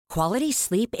Quality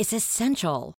sleep is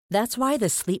essential. That's why the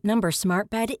Sleep Number Smart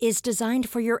Bed is designed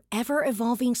for your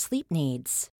ever-evolving sleep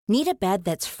needs. Need a bed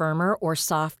that's firmer or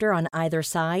softer on either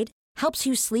side? Helps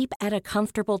you sleep at a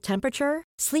comfortable temperature?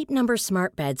 Sleep Number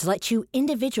Smart Beds let you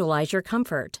individualize your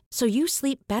comfort, so you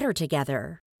sleep better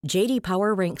together. J.D.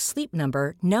 Power ranks Sleep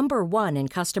Number number 1 in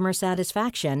customer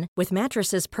satisfaction with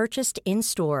mattresses purchased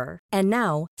in-store. And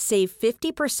now, save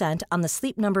 50% on the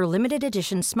Sleep Number Limited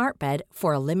Edition Smart Bed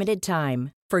for a limited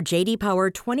time. For J.D. Power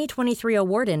 2023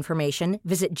 award information,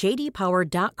 visit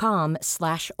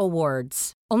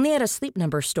jdpower.com/awards. Only at a Sleep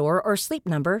Number store or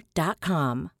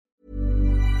sleepnumber.com.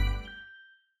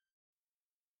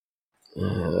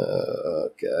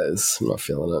 Guys, I'm not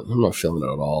feeling it. I'm not feeling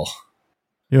it at all.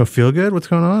 You don't feel good? What's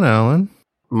going on, Alan?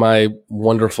 My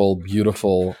wonderful,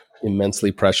 beautiful,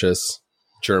 immensely precious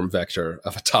germ vector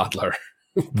of a toddler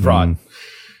brought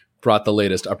the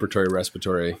latest upper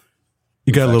respiratory.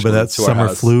 You got a little bit of that summer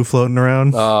flu floating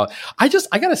around? I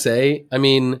gotta say, I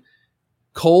mean,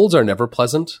 colds are never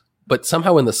pleasant, but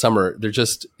somehow in the summer,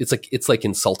 it's like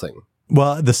insulting.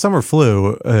 Well, the summer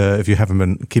flu, if you haven't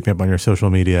been keeping up on your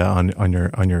social media, on your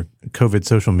COVID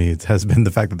social medias, has been the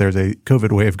fact that there's a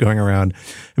COVID wave going around,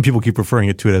 and people keep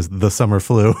referring to it as the summer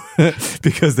flu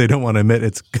because they don't want to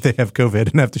admit they have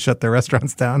COVID and have to shut their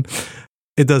restaurants down.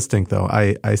 It does stink, though.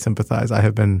 I sympathize. I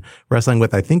have been wrestling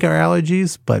with, I think, our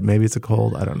allergies, but maybe it's a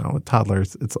cold. I don't know. With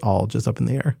toddlers, it's all just up in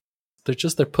the air.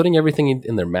 They're putting everything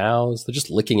in their mouths. They're just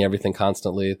licking everything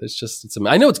constantly. I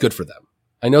know it's good for them.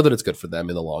 I know that it's good for them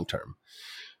in the long term,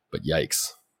 but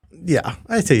yikes. Yeah,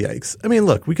 I say yikes. I mean,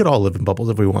 look, we could all live in bubbles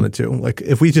if we wanted to. Like,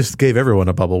 if we just gave everyone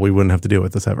a bubble, we wouldn't have to deal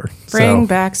with this ever. Bring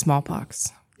back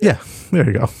smallpox. Yeah, there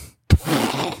you go.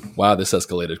 Wow, this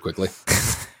escalated quickly.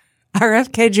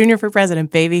 RFK Jr. for president,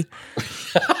 baby.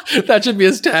 That should be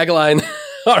his tagline.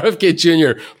 RFK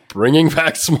Jr. bringing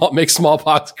back make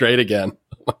smallpox great again.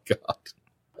 Oh my God.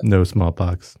 No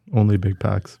smallpox, only big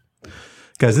pox.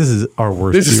 Guys, this is our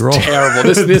worst B-roll. This is terrible.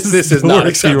 This is not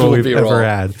acceptable we've B-roll ever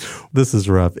had. This is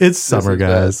rough. It's summer,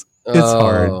 guys. It's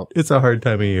hard. It's a hard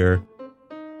time of year.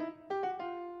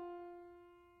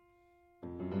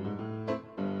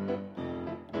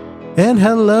 And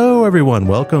hello, everyone.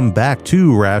 Welcome back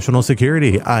to Rational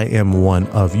Security. I am one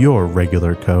of your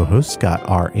regular co-hosts, Scott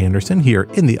R. Anderson, here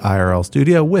in the IRL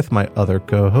studio with my other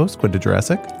co-host, Quinta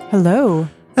Jurassic. Hello.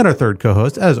 And our third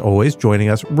co-host, as always, joining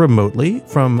us remotely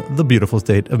from the beautiful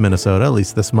state of Minnesota, at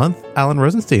least this month, Alan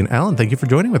Rosenstein. Alan, thank you for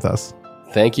joining with us.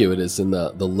 Thank you. It is in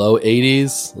the low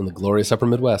 80s in the glorious upper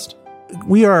Midwest.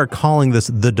 We are calling this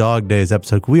the Dog Days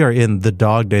episode. We are in the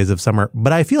dog days of summer,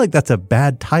 but I feel like that's a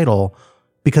bad title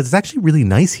because it's actually really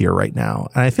nice here right now.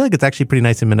 And I feel like it's actually pretty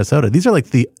nice in Minnesota. These are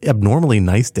like the abnormally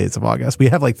nice days of August. We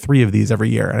have like 3 of these every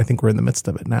year, and I think we're in the midst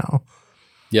of it now.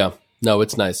 Yeah. No,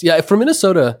 it's nice. Yeah, for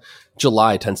Minnesota,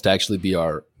 July tends to actually be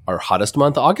our hottest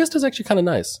month. August is actually kind of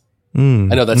nice. I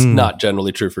know that's not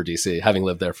generally true for DC, having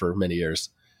lived there for many years.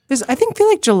 I feel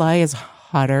like July is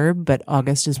hotter, but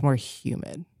August is more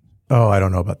humid. Oh, I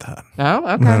don't know about that. Oh,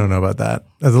 okay. I don't know about that.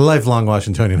 As a lifelong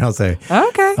Washingtonian, I'll say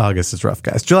August is rough,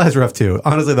 guys. July is rough too.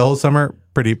 Honestly, the whole summer,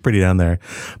 pretty down there.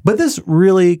 But this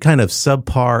really kind of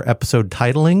subpar episode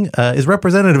titling is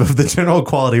representative of the general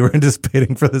quality we're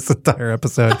anticipating for this entire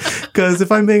episode. Because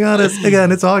if I'm being honest,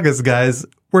 again, it's August, guys.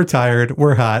 We're tired.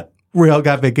 We're hot. We all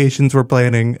got vacations we're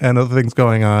planning and other things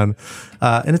going on.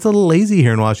 And it's a little lazy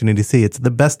here in Washington, D.C. It's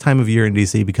the best time of year in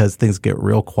D.C. because things get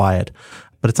real quiet.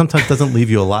 But it sometimes doesn't leave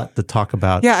you a lot to talk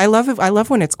about. Yeah, I love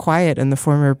when it's quiet and the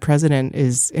former president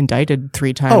is indicted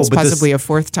 3 times, possibly a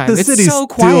 4th time. It's so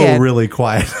quiet. Still really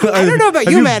quiet. I don't know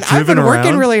about you, man. I've been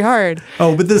working really hard.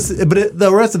 Oh, but the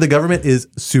rest of the government is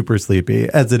super sleepy,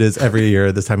 as it is every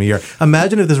year this time of year.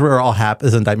 Imagine if this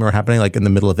indictment were happening like in the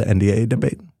middle of the NDA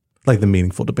debate. Like the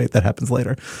meaningful debate that happens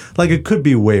later. Like it could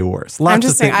be way worse. I'm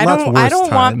just saying, I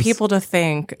don't want people to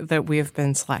think that we've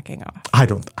been slacking off. I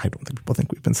don't think people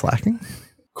think we've been slacking.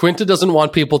 Quinta doesn't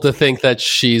want people to think that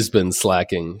she's been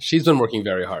slacking. She's been working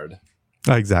very hard.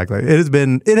 Exactly. It has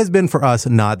been for us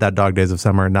not that dog days of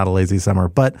summer, not a lazy summer.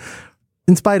 But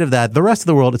in spite of that, the rest of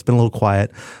the world, it's been a little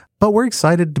quiet. But we're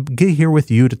excited to get here with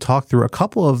you to talk through a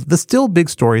couple of the still big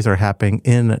stories that are happening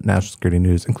in national security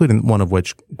news, including one of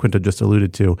which Quinta just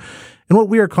alluded to, and what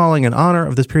we are calling in honor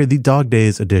of this period, the Dog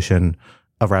Days edition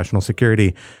of Rational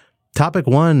Security. Topic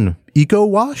 1,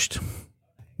 eco-washed?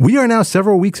 We are now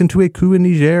several weeks into a coup in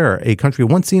Niger, a country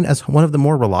once seen as one of the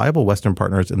more reliable Western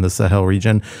partners in the Sahel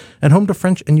region, and home to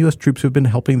French and U.S. troops who have been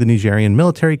helping the Nigerian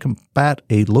military combat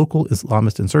a local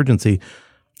Islamist insurgency.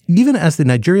 Even as the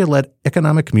Nigeria-led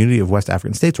Economic Community of West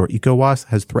African States, or ECOWAS,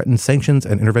 has threatened sanctions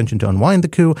and intervention to unwind the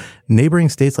coup, neighboring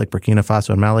states like Burkina Faso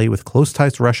and Mali, with close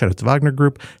ties to Russia and its Wagner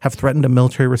Group, have threatened a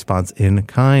military response in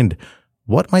kind.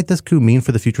 What might this coup mean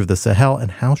for the future of the Sahel,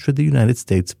 and how should the United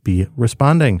States be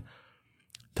responding?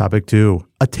 Topic 2,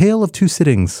 a tale of two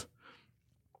sittings.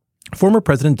 Former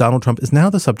President Donald Trump is now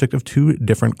the subject of two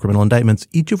different criminal indictments,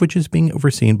 each of which is being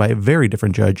overseen by a very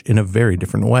different judge in a very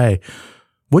different way.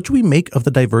 What should we make of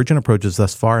the divergent approaches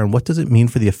thus far, and what does it mean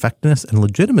for the effectiveness and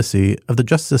legitimacy of the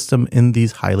justice system in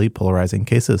these highly polarizing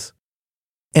cases?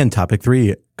 And topic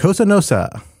 3, Cosa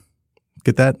Nostra.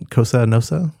 Get that? Cosa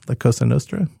Nostra? Like Cosa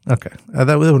Nostra? Okay.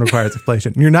 That one requires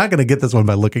explanation. You're not going to get this one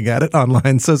by looking at it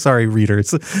online. So sorry,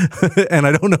 readers. And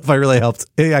I don't know if I really helped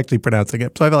actually pronouncing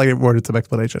it. So I felt like it wanted some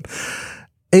explanation.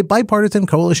 A bipartisan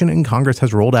coalition in Congress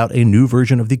has rolled out a new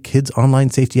version of the Kids Online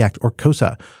Safety Act, or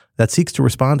KOSA, that seeks to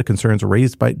respond to concerns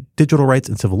raised by digital rights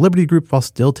and civil liberty groups while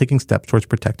still taking steps towards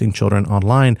protecting children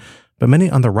online. But many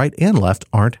on the right and left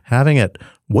aren't having it.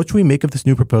 What should we make of this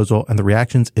new proposal and the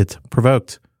reactions it's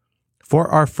provoked? For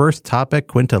our first topic,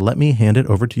 Quinta, let me hand it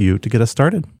over to you to get us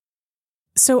started.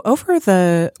 So over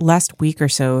the last week or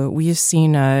so, we've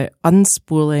seen a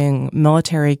unspooling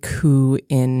military coup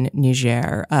in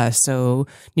Niger. So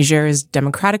Niger's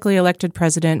democratically elected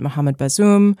president, Mohamed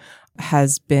Bazoum,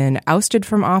 has been ousted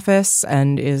from office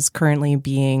and is currently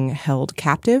being held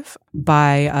captive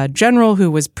by a general who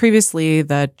was previously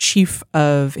the chief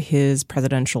of his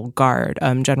presidential guard,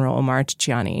 General Omar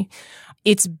Tchiani.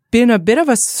 It's been a bit of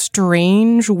a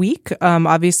strange week.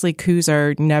 Obviously, coups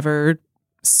are never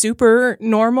super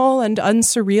normal and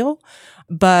unsurreal,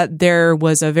 but there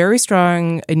was a very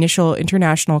strong initial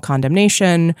international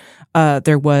condemnation.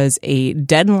 There was a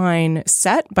deadline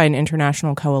set by an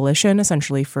international coalition,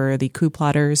 essentially for the coup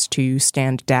plotters to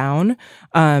stand down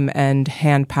and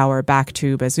hand power back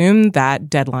to Bazoum. That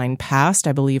deadline passed,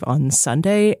 I believe, on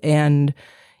Sunday, and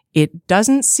it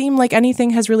doesn't seem like anything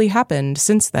has really happened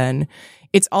since then.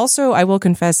 It's also, I will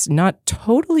confess, not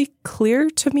totally clear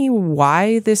to me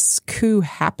why this coup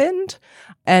happened,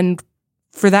 and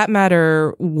for that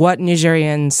matter, what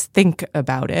Nigerians think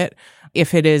about it,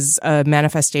 if it is a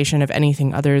manifestation of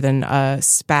anything other than a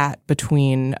spat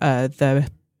between the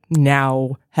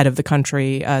now head of the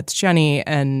country, Tchiani,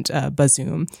 and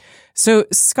Bazoum. So,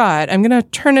 Scott, I'm going to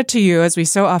turn it to you, as we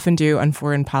so often do on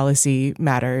foreign policy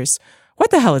matters. What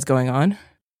the hell is going on?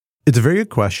 It's a very good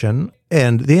question.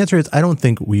 And the answer is, I don't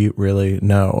think we really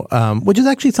know, which is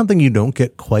actually something you don't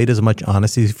get quite as much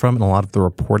honesty from in a lot of the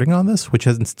reporting on this, which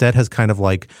instead has kind of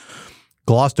like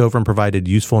glossed over and provided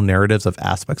useful narratives of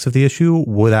aspects of the issue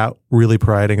without really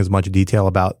providing as much detail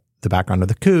about the background of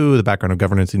the coup, the background of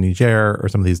governance in Niger, or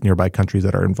some of these nearby countries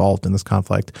that are involved in this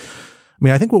conflict. I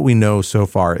mean, I think what we know so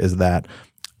far is that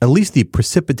at least the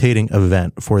precipitating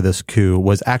event for this coup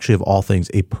was actually, of all things,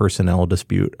 a personnel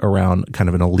dispute around kind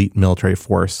of an elite military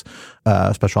force,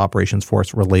 special operations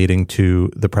force relating to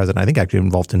the president, I think actually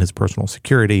involved in his personal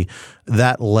security.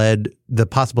 That led the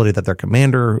possibility that their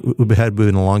commander, who had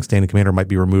been a longstanding commander, might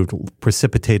be removed,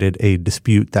 precipitated a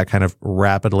dispute that kind of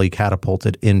rapidly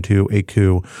catapulted into a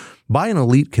coup by an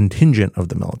elite contingent of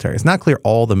the military. It's not clear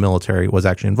all the military was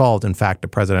actually involved. In fact, the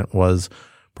president was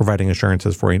providing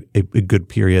assurances for a good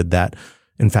period that,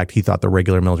 in fact, he thought the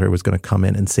regular military was going to come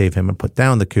in and save him and put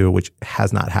down the coup, which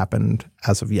has not happened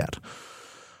as of yet.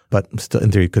 But still, in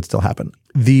theory, could still happen.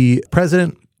 The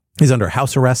president is under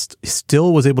house arrest,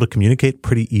 still was able to communicate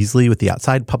pretty easily with the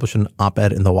outside, published an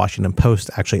op-ed in the Washington Post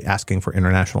actually asking for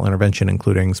international intervention,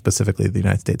 including specifically the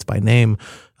United States by name,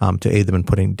 to aid them in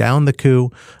putting down the coup.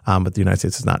 But the United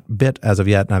States is not bit as of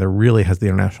yet. Neither really has the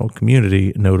international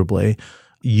community, notably.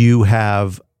 You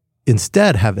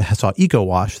instead saw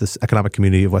ECOWAS, this Economic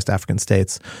Community of West African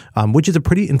States, which is a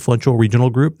pretty influential regional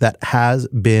group that has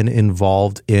been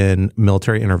involved in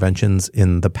military interventions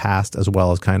in the past, as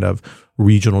well as kind of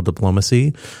regional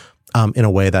diplomacy in a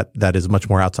way that is much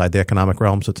more outside the economic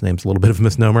realm. So its name's a little bit of a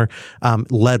misnomer,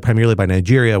 led primarily by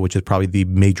Nigeria, which is probably the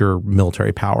major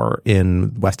military power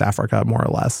in West Africa, more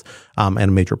or less, and a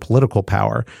major political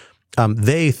power.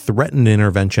 They threatened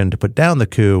intervention to put down the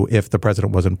coup if the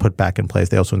president wasn't put back in place.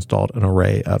 They also installed an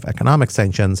array of economic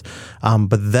sanctions.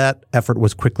 But that effort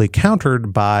was quickly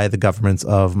countered by the governments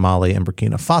of Mali and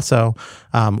Burkina Faso,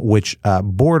 which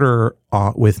border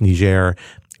with Niger,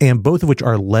 and both of which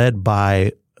are led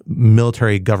by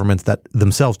military governments that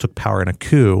themselves took power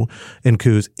in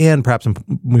coups, and perhaps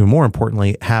even more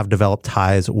importantly, have developed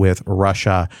ties with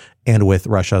Russia and with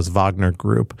Russia's Wagner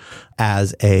Group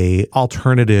as a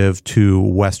alternative to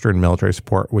Western military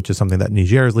support, which is something that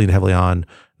Niger is leaning heavily on,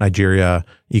 Nigeria,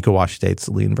 ECOWAS states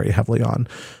lean very heavily on.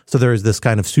 So there is this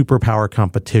kind of superpower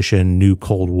competition, new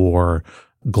Cold War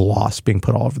gloss being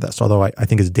put all over this, although I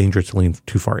think it's dangerous to lean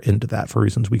too far into that for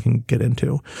reasons we can get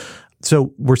into.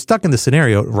 So we're stuck in this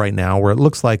scenario right now where it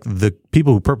looks like the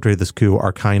people who perpetrated this coup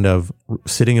are kind of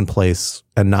sitting in place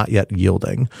and not yet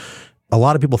yielding. A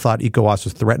lot of people thought ECOWAS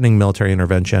was threatening military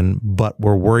intervention, but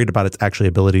were worried about its actually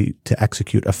ability to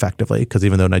execute effectively, because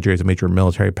even though Nigeria is a major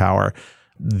military power,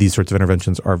 these sorts of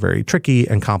interventions are very tricky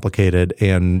and complicated,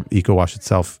 and ECOWAS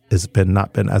itself has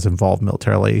not been as involved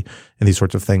militarily in these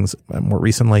sorts of things more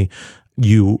recently.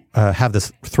 You have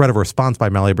this threat of a response by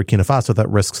Mali or Burkina Faso that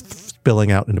risks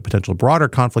spilling out into potential broader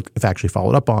conflict if actually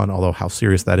followed up on, although how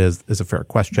serious that is a fair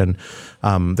question.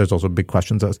 There's also big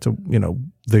questions as to,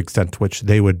 the extent to which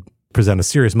they would present a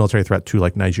serious military threat to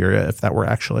like Nigeria if that were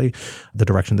actually the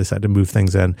direction they decided to move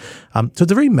things in. So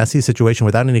it's a very messy situation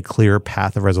without any clear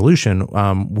path of resolution.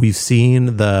 We've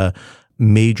seen the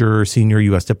major senior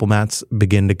U.S. diplomats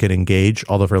begin to get engaged,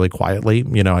 although fairly quietly.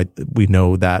 We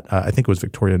know that I think it was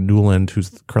Victoria Nuland,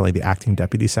 who's currently the acting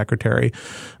deputy secretary,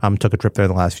 took a trip there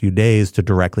in the last few days to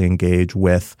directly engage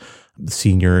with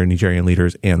senior Nigerian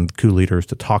leaders and coup leaders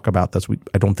to talk about this.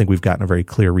 I don't think we've gotten a very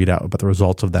clear readout about the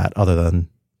results of that other than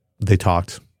they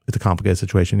talked. It's a complicated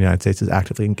situation. The United States is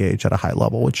actively engaged at a high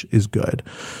level, which is good.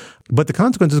 But the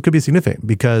consequences could be significant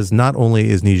because not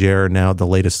only is Niger now the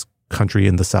latest country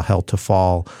in the Sahel to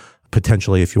fall,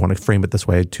 potentially, if you want to frame it this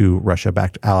way, to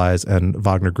Russia-backed allies and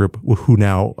Wagner Group, who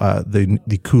now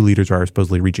the coup leaders are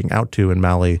supposedly reaching out to in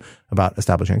Mali about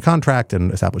establishing a contract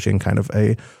and establishing kind of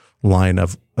a line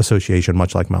of association,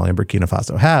 much like Mali and Burkina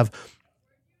Faso have.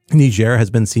 Niger has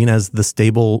been seen as the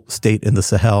stable state in the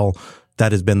Sahel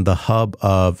that has been the hub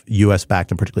of U.S.-backed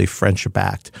and particularly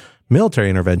French-backed military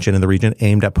intervention in the region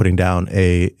aimed at putting down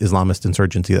a Islamist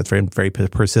insurgency that's very, very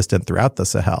persistent throughout the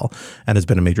Sahel and has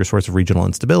been a major source of regional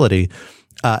instability.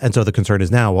 And so the concern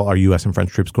is now, well, are U.S. and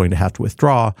French troops going to have to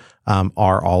withdraw?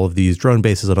 Are all of these drone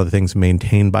bases and other things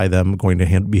maintained by them going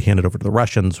to be handed over to the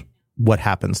Russians? What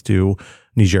happens to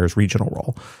Niger's regional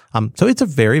role? So it's a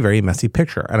very, very messy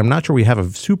picture. And I'm not sure we have a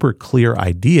super clear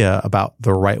idea about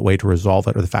the right way to resolve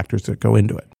it or the factors that go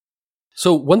into it.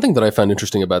 So one thing that I found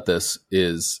interesting about this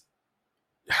is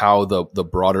how the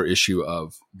broader issue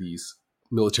of these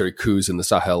military coups in the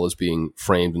Sahel is being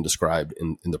framed and described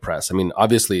in the press. I mean,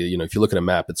 obviously, if you look at a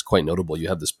map, it's quite notable. You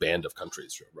have this band of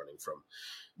countries running from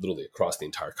literally across the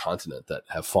entire continent that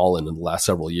have fallen in the last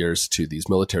several years to these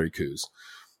military coups.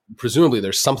 Presumably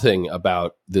there's something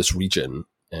about this region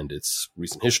and its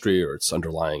recent history or its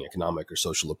underlying economic or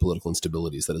social or political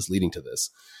instabilities that is leading to this.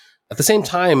 At the same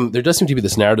time, there does seem to be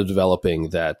this narrative developing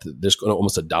that there's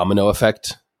almost a domino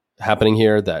effect happening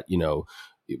here, that,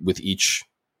 with each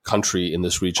country in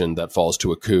this region that falls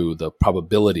to a coup, the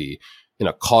probability in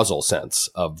a causal sense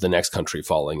of the next country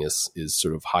falling is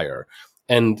sort of higher.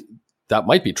 And that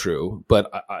might be true,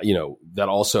 but, that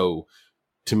also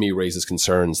to me raises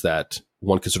concerns that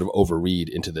one could sort of overread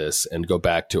into this and go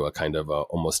back to a kind of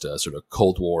almost a sort of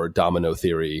Cold War domino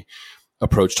theory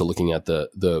approach to looking at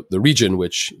the region,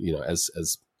 which,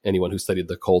 as anyone who studied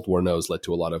the Cold War knows, led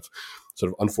to a lot of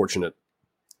sort of unfortunate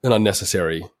and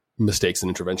unnecessary mistakes and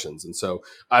interventions. And so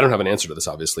I don't have an answer to this,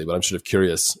 obviously, but I'm sort of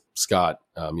curious, Scott,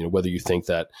 whether you think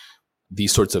that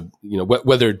these sorts of,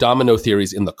 whether domino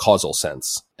theories in the causal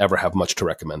sense ever have much to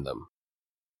recommend them.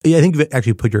 Yeah, I think you've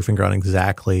actually put your finger on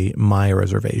exactly my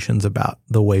reservations about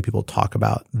the way people talk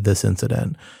about this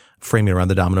incident, framing around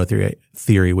the domino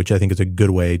theory, which I think is a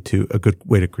good way to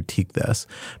critique this,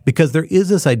 because there is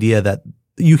this idea that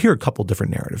you hear a couple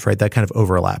different narratives, right, that kind of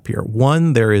overlap here.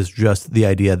 One, there is just the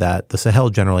idea that the Sahel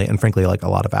generally, and frankly, like a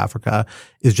lot of Africa,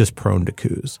 is just prone to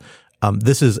coups.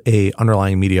 This is a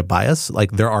underlying media bias.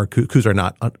 Like there are coups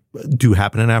do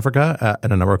happen in Africa,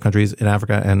 in a number of countries in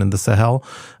Africa and in the Sahel.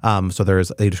 So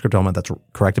there's a descriptive element that's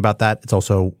correct about that. It's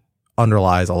also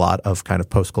underlies a lot of kind of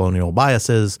post-colonial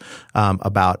biases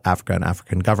about Africa and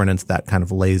African governance that kind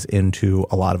of lays into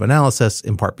a lot of analysis,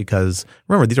 in part because,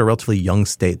 remember, these are relatively young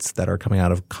states that are coming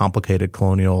out of complicated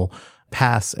colonial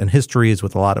pasts and histories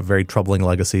with a lot of very troubling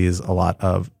legacies, a lot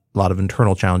of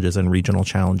internal challenges and regional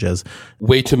challenges.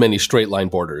 Way too many straight line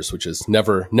borders, which is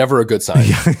never a good sign.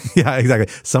 Yeah, exactly.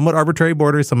 Somewhat arbitrary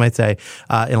borders, some might say,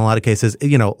 in a lot of cases.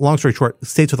 Long story short,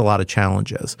 states with a lot of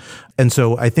challenges. And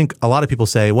so I think a lot of people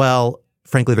say, well,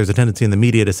 frankly, there's a tendency in the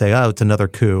media to say, oh, it's another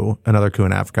coup in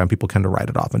Africa, and people tend to write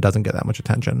it off and doesn't get that much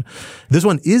attention. This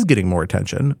one is getting more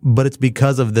attention, but it's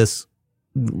because of this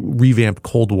revamped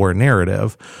Cold War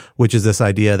narrative, which is this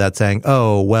idea that saying,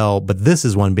 oh, well, but this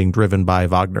is one being driven by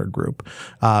Wagner Group.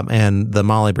 And the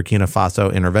Mali Burkina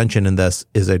Faso intervention in this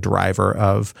is a driver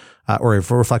of, or a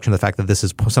reflection of the fact that this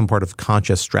is some part of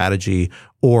conscious strategy,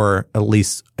 or at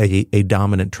least a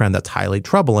dominant trend that's highly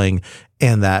troubling,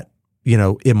 and that, you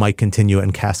know, it might continue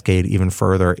and cascade even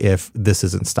further if this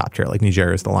isn't stopped here. Like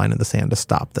Niger is the line in the sand to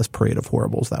stop this parade of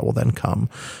horribles that will then come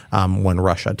when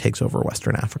Russia takes over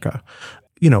Western Africa.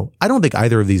 You know, I don't think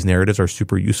either of these narratives are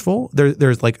super useful.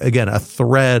 There's like, again, a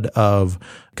thread of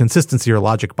consistency or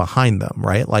logic behind them,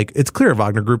 right? Like, it's clear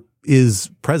Wagner Group is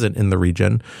present in the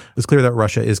region. It's clear that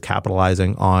Russia is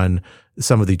capitalizing on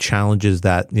some of the challenges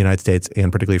that the United States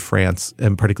and particularly France,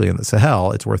 and particularly in the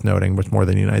Sahel, it's worth noting, much more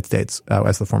than the United States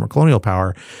as the former colonial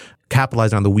power,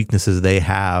 capitalizing on the weaknesses they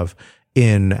have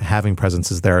in having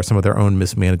presences there, some of their own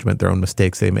mismanagement, their own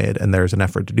mistakes they made, and there's an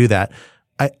effort to do that.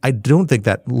 I don't think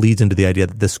that leads into the idea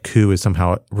that this coup is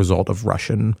somehow a result of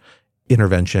Russian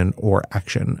intervention or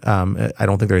action. I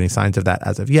don't think there are any signs of that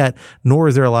as of yet, nor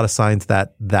is there a lot of signs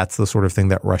that that's the sort of thing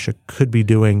that Russia could be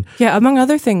doing. Yeah, among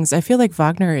other things, I feel like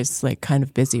Wagner is like kind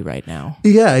of busy right now.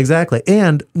 Yeah, exactly.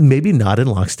 And maybe not in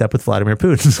lockstep with Vladimir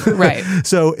Putin. Right.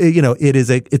 So, you know,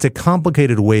 it's a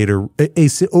complicated way a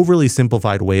overly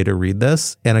simplified way to read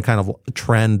this, and a kind of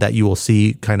trend that you will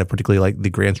see kind of particularly like the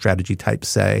grand strategy types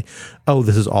say, oh,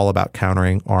 this is all about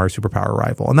countering our superpower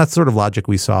rival. And that's sort of logic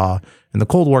we saw in the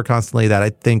Cold War constantly, that I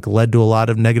think led to a lot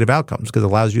of negative outcomes,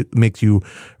 because it makes you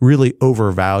really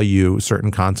overvalue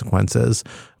certain consequences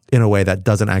in a way that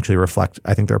doesn't actually reflect,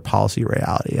 I think, their policy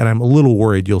reality. And I'm a little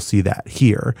worried you'll see that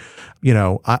here. You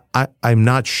know, I'm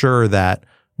not sure that,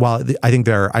 while I think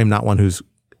I'm not one who's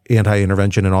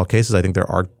anti-intervention in all cases. I think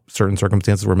there are certain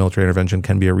circumstances where military intervention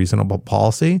can be a reasonable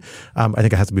policy. I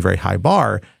think it has to be a very high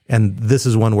bar. And this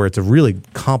is one where it's a really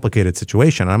complicated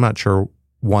situation. I'm not sure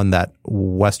one that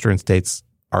Western states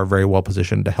are very well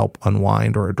positioned to help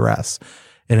unwind or address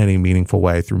in any meaningful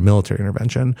way through military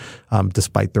intervention,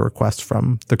 despite the request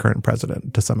from the current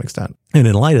president to some extent. And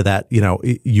in light of that, you know,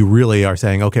 you really are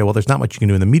saying, okay, well, there's not much you can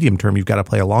do in the medium term. You've got to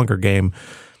play a longer game.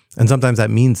 And sometimes that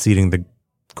means ceding the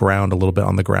ground a little bit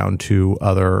on the ground to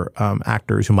other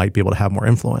actors who might be able to have more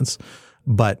influence.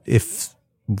 But if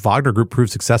Wagner Group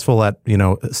proves successful at, you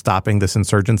know, stopping this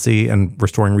insurgency and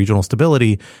restoring regional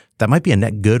stability, that might be a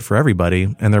net good for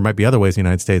everybody. And there might be other ways the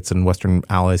United States and Western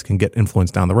allies can get influence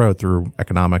down the road through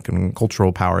economic and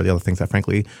cultural power, the other things that,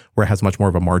 frankly, where it has much more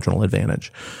of a marginal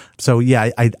advantage. So,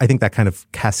 yeah, I think that kind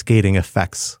of cascading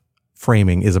effects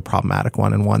framing is a problematic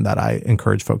one, and one that I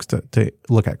encourage folks to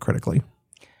look at critically.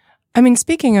 I mean,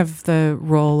 speaking of the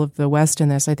role of the West in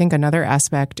this, I think another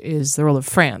aspect is the role of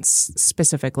France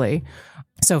specifically.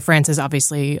 So France is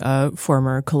obviously a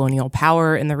former colonial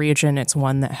power in the region. It's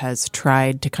one that has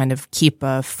tried to kind of keep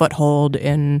a foothold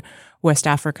in West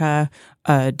Africa,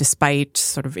 despite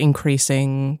sort of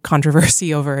increasing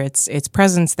controversy over its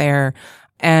presence there.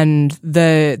 And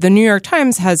the New York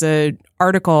Times has an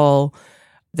article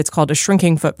that's called A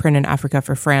Shrinking Footprint in Africa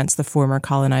for France, the former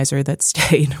colonizer that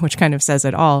stayed, which kind of says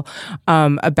it all,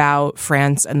 about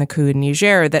France and the coup in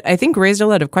Niger, that I think raised a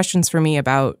lot of questions for me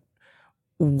about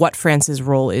what France's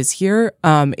role is here.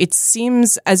 It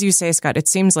seems, as you say, Scott, it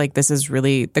seems like this is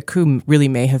really, the coup really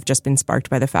may have just been sparked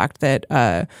by the fact that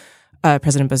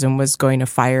President Bazoum was going to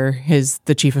fire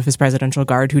the chief of his presidential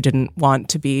guard, who didn't want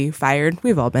to be fired.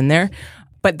 We've all been there.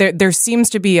 But there seems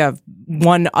to be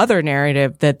one other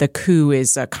narrative that the coup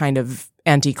is a kind of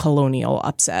anti-colonial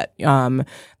upset.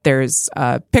 There's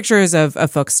pictures of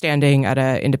folks standing at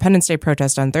an Independence Day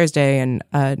protest on Thursday in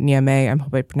Niamey, I'm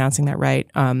hoping I'm pronouncing that right,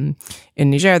 in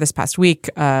Niger this past week,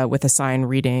 with a sign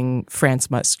reading,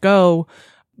 "France must go."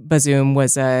 Bazoum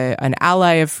was an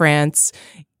ally of France.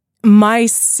 My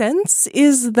sense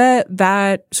is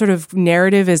that sort of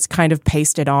narrative is kind of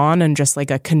pasted on and just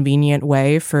like a convenient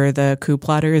way for the coup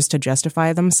plotters to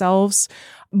justify themselves.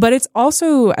 But it's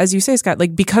also, as you say, Scott,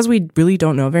 like, because we really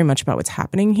don't know very much about what's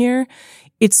happening here,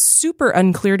 it's super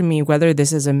unclear to me whether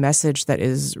this is a message that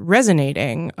is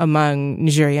resonating among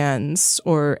Nigerians,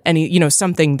 or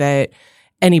something that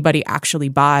anybody actually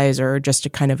buys, or just a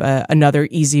kind of another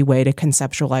easy way to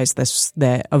conceptualize this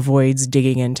that avoids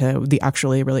digging into the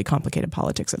actually really complicated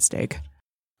politics at stake.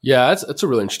 Yeah, it's a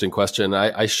really interesting question.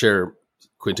 I share,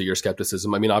 Quinta, your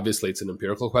skepticism. I mean, obviously it's an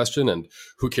empirical question, and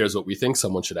who cares what we think?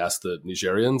 Someone should ask the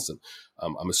Nigerians. And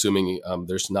I'm assuming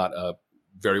there's not a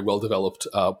very well-developed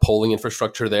polling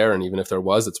infrastructure there. And even if there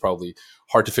was, it's probably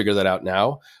hard to figure that out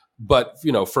now. But,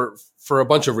 you know, for a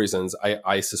bunch of reasons,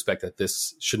 I suspect that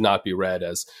this should not be read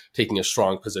as taking a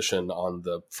strong position on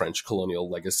the French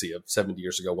colonial legacy of 70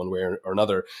 years ago, one way or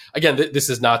another. Again, this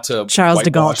is not to Charles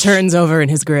de Gaulle turns over in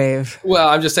his grave. Well,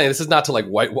 I'm just saying this is not to like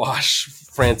whitewash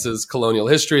France's colonial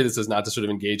history. This is not to sort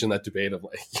of engage in that debate of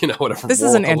like, you know, whatever. This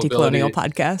is an anti-colonial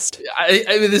podcast.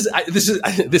 I mean,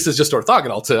 this is just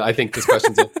orthogonal to, I think,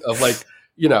 discussions of like,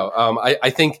 you know, I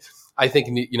think,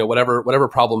 you know, whatever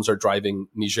problems are driving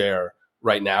Niger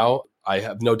right now, I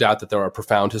have no doubt that there are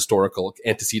profound historical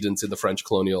antecedents in the French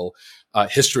colonial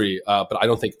history, but I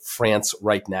don't think France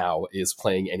right now is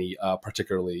playing any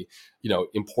particularly, you know,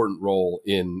 important role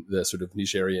in the sort of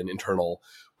Nigerian internal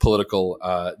political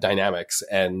dynamics.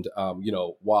 And you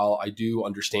know, while I do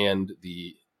understand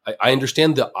I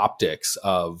understand the optics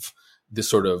of this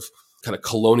sort of kind of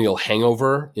colonial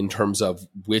hangover in terms of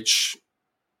which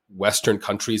Western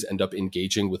countries end up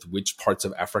engaging with which parts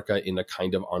of Africa in a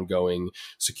kind of ongoing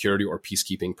security or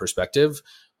peacekeeping perspective.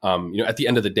 You know, at the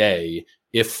end of the day,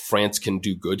 if France can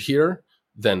do good here,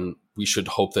 then we should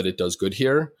hope that it does good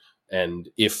here. And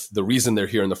if the reason they're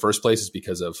here in the first place is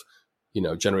because of, you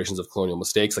know, generations of colonial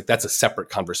mistakes, like that's a separate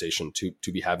conversation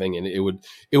to be having. And it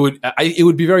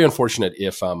would be very unfortunate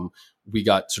if we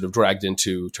got sort of dragged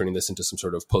into turning this into some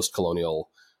sort of post-colonial,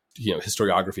 you know,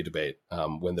 historiography debate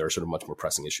when there are sort of much more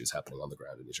pressing issues happening on the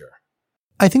ground in Niger.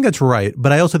 I think that's right,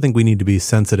 but I also think we need to be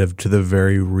sensitive to the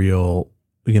very real,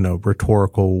 you know,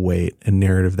 rhetorical weight and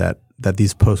narrative that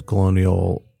these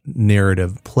post-colonial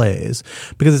narrative plays,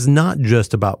 because it's not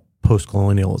just about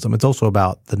post-colonialism. It's also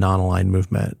about the non-aligned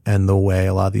movement and the way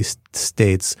a lot of these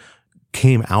states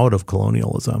came out of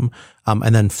colonialism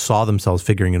and then saw themselves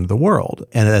figuring into the world.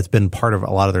 And that's been part of a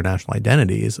lot of their national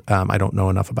identities. I don't know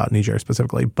enough about Niger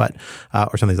specifically, but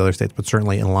or some of these other states, but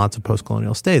certainly in lots of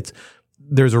post-colonial states,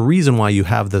 there's a reason why you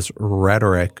have this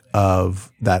rhetoric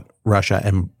of that Russia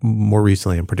and more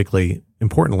recently and particularly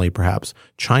importantly, perhaps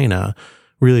China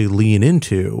really lean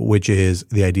into, which is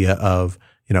the idea of,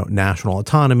 you know, national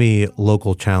autonomy,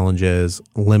 local challenges,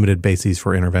 limited bases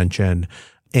for intervention,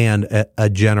 and a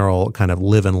general kind of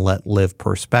live and let live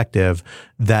perspective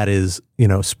that is, you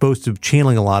know, supposed to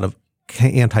channeling a lot of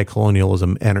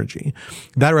anti-colonialism energy.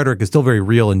 That rhetoric is still very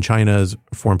real in China's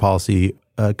foreign policy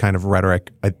kind of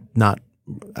rhetoric.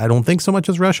 I don't think so much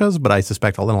as Russia's, but I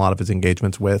suspect in a lot of his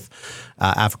engagements with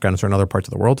Africa and certain other parts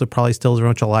of the world, it probably still is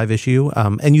very much a live issue.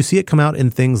 And you see it come out in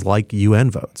things like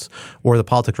UN votes or the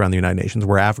politics around the United Nations,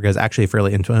 where Africa is actually a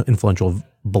fairly influential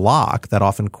bloc that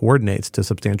often coordinates to a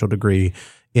substantial degree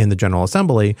in the General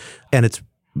Assembly. And it's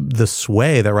the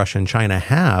sway that Russia and China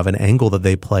have, an angle that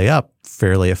they play up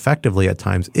fairly effectively at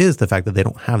times, is the fact that they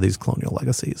don't have these colonial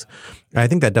legacies. I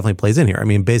think that definitely plays in here. I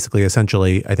mean, basically,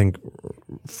 essentially, I think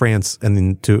France and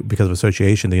then because of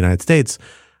association, the United States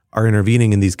are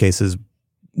intervening in these cases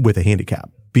with a handicap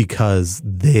because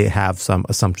they have some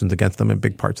assumptions against them in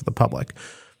big parts of the public.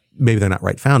 Maybe they're not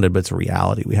right-founded, but it's a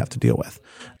reality we have to deal with,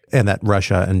 and that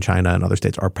Russia and China and other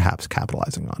states are perhaps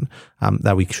capitalizing on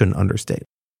that we shouldn't understate.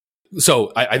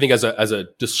 So I think as a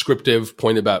descriptive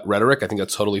point about rhetoric, I think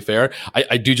that's totally fair.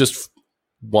 I do just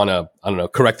want to, I don't know,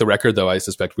 correct the record, though I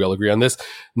suspect we all agree on this.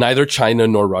 Neither China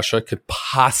nor Russia could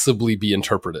possibly be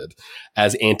interpreted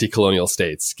as anti-colonial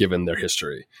states given their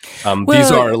history.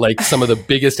 These are like some of the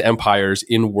biggest empires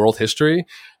in world history.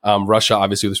 Russia,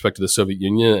 obviously, with respect to the Soviet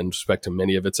Union and with respect to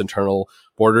many of its internal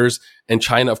borders, and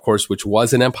China, of course, which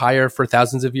was an empire for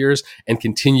thousands of years and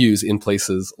continues in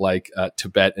places like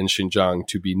Tibet and Xinjiang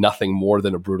to be nothing more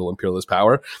than a brutal imperialist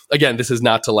power. Again, this is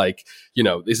not to like, you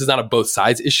know, this is not a both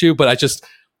sides issue, but I just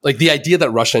like the idea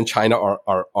that Russia and China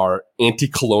are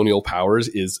anti-colonial powers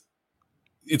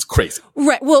it's crazy.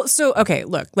 Right. Well, so, okay,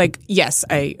 look, like, yes,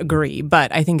 I agree,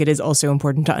 but I think it is also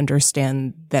important to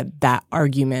understand that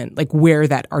argument, like where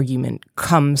that argument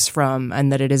comes from,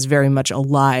 and that it is very much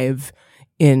alive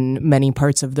in many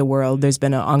parts of the world. There's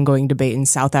been an ongoing debate in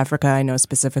South Africa. I know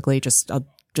specifically, just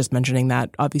mentioning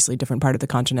that, obviously different part of the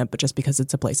continent, but just because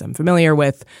it's a place I'm familiar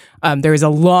with, there is a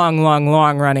long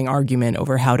running argument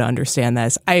over how to understand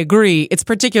this. I agree. It's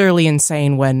particularly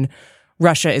insane when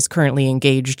Russia is currently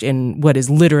engaged in what is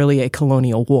literally a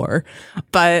colonial war.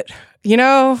 But, you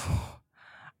know,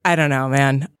 I don't know,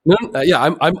 man. No,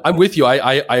 yeah, I'm with you.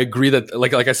 I agree that,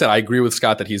 like I said, I agree with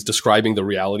Scott that he's describing the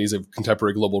realities of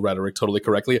contemporary global rhetoric totally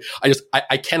correctly.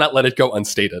 I cannot let it go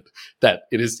unstated that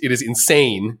it is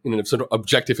insane in a sort of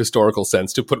objective historical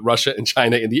sense to put Russia and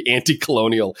China in the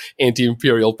anti-colonial,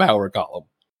 anti-imperial power column.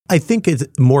 I think it's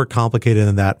more complicated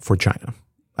than that for China.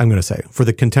 I'm going to say, for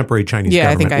the contemporary Chinese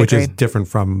government, which is different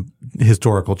from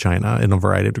historical China in a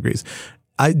variety of degrees.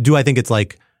 I think it's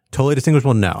like totally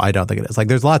distinguishable? No, I don't think it is. Like,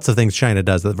 there's lots of things China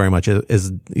does that very much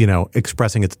is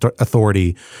expressing its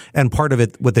authority. And part of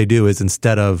it, what they do is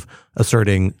instead of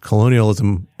asserting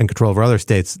colonialism and control over other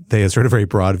states, they assert a very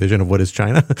broad vision of what is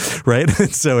China, right?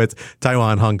 So it's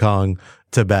Taiwan, Hong Kong,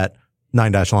 Tibet,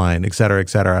 Nine-Dash Line, et cetera, et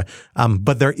cetera.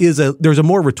 But there's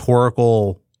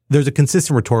a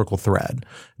consistent rhetorical thread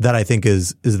that I think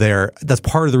is there. That's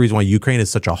part of the reason why Ukraine is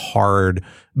such a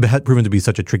proven to be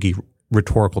such a tricky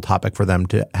rhetorical topic for them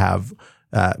to have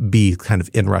be kind of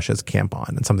in Russia's camp on,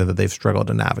 and something that they've struggled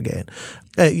to navigate.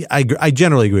 I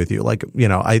generally agree with you. Like,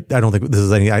 I don't think this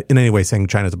is in any way saying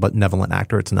China's a benevolent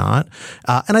actor. It's not.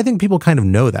 And I think people kind of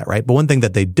know that, right? But one thing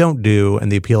that they don't do, and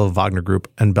the appeal of Wagner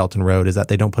Group and Belt and Road, is that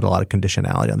they don't put a lot of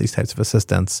conditionality on these types of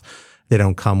assistance. They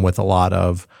don't come with a lot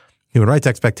of human rights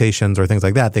expectations or things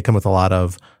like that. They come with a lot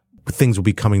of things will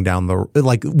be coming down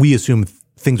we assume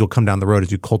things will come down the road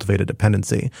as you cultivate a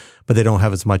dependency, but they don't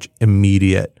have as much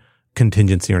immediate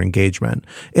contingency or engagement.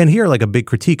 And here, like, a big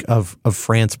critique of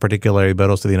France particularly, but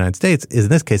also the United States, is in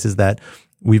this case is that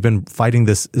we've been fighting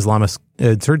this Islamist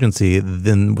insurgency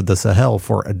in the Sahel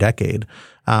for a decade,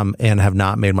 and have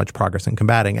not made much progress in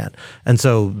combating it. And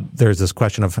so there's this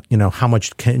question of, how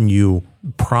much can you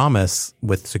promise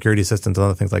with security assistance and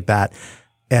other things like that?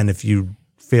 And if you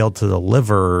fail to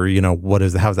deliver,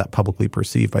 how is that publicly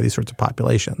perceived by these sorts of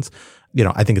populations?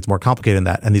 I think it's more complicated than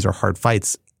that. And these are hard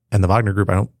fights. And the Wagner Group,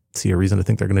 I don't see a reason to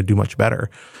think they're going to do much better.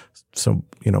 So,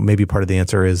 maybe part of the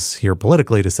answer is here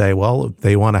politically to say, well, if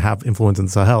they want to have influence in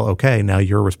the Sahel, okay, now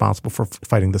you're responsible for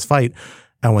fighting this fight.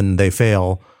 And when they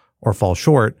fail or fall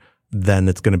short, then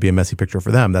it's going to be a messy picture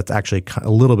for them. That's actually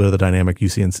a little bit of the dynamic you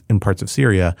see in parts of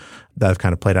Syria that have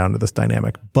kind of played out into this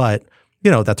dynamic. But,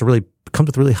 that's comes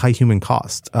with really high human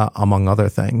cost, among other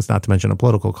things, not to mention a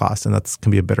political cost. And that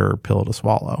can be a bitter pill to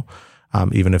swallow.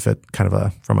 Even if it kind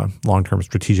of from a long-term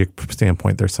strategic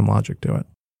standpoint, there's some logic to it.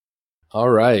 All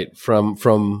right.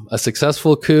 From a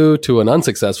successful coup to an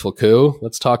unsuccessful coup,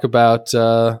 let's talk about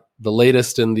the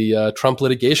latest in the Trump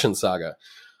litigation saga.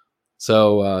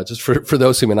 So just for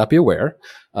those who may not be aware,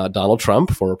 Donald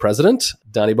Trump, former president,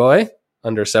 Danny Boy,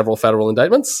 under several federal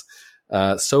indictments,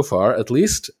 so far at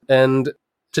least. And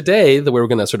today, the way we're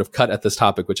going to sort of cut at this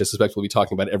topic, which I suspect we'll be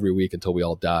talking about every week until we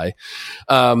all die,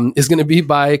 is going to be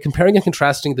by comparing and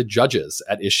contrasting the judges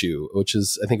at issue, which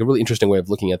is, I think, a really interesting way of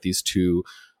looking at these two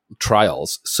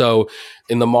trials. So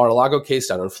in the Mar-a-Lago case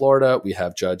down in Florida, we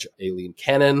have Judge Aileen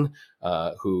Cannon,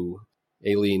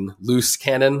 Aileen Loose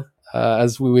Cannon,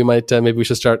 as we might, maybe we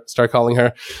should start calling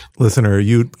her. Listener,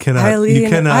 you cannot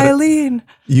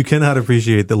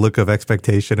appreciate the look of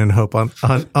expectation and hope on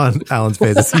Alan's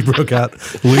face as he broke out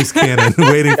Loose Cannon,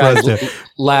 waiting for us to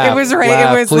laugh. It was right.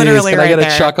 Laugh, it was please. literally right there. Can I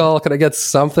get a chuckle? Can I get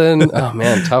something? Oh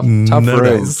man, tough no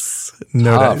room. Dice.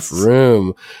 No tough dice.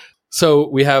 room. So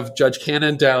we have Judge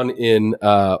Cannon down in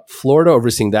Florida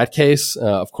overseeing that case.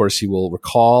 Of course, you will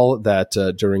recall that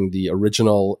during the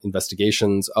original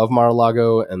investigations of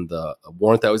Mar-a-Lago and the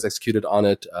warrant that was executed on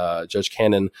it, Judge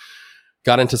Cannon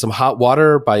got into some hot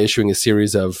water by issuing a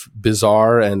series of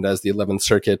bizarre and, as the 11th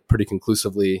Circuit pretty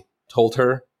conclusively told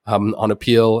her on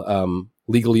appeal,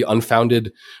 legally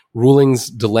unfounded rulings,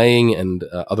 delaying and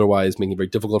otherwise making it very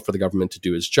difficult for the government to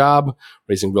do its job,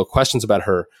 raising real questions about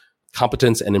her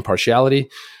competence and impartiality.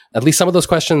 At least some of those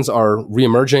questions are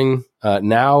reemerging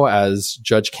now as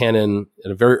Judge Cannon,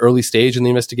 at a very early stage in the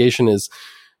investigation, is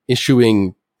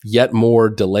issuing yet more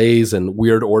delays and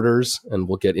weird orders, and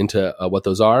we'll get into what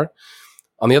those are.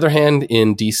 On the other hand,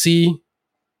 in D.C.,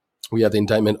 we have the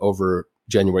indictment over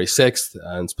January 6th,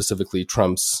 and specifically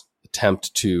Trump's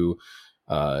attempt to,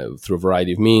 through a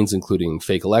variety of means, including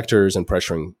fake electors and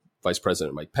pressuring Vice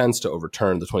President Mike Pence to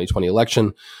overturn the 2020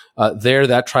 election.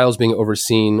 That trial is being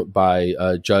overseen by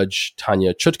Judge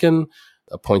Tanya Chutkan,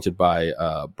 appointed by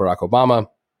Barack Obama.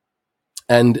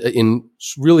 And in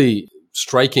really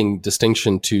striking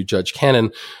distinction to Judge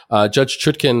Cannon, Judge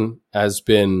Chutkan has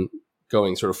been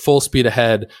going sort of full speed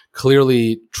ahead,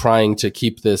 clearly trying to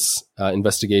keep this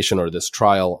investigation or this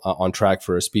trial on track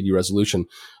for a speedy resolution,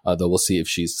 though we'll see if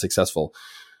she's successful.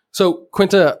 So,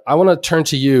 Quinta, I want to turn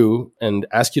to you and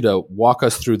ask you to walk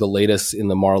us through the latest in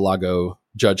the Mar-a-Lago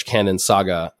Judge Cannon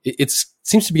saga. It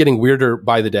seems to be getting weirder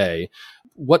by the day.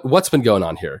 What's been going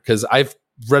on here? Because I've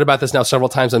read about this now several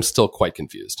times. I'm still quite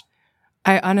confused.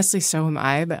 So am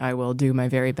I, but I will do my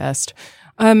very best.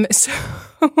 So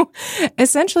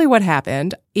essentially what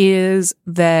happened is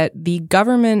that the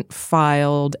government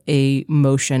filed a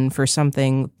motion for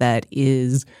something that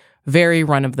is very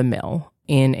run-of-the-mill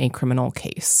in a criminal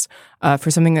case.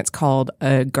 for something that's called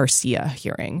a Garcia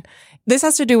hearing. This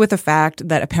has to do with the fact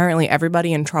that apparently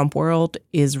everybody in Trump world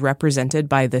is represented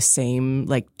by the same,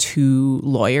 like, two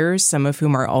lawyers, some of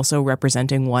whom are also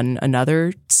representing one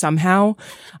another somehow.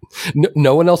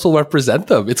 No one else will represent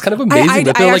them. It's kind of amazing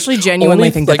that they're I actually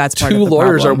genuinely think that that's part of the two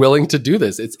lawyers problem. are willing to do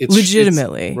this. It's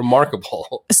legitimately it's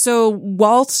remarkable. So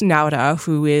Walt Nauta,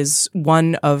 who is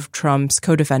one of Trump's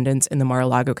co-defendants in the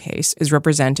Mar-a-Lago case, is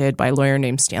represented by a lawyer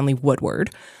named Stanley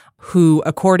Woodward, who,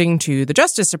 according to the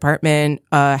Justice Department,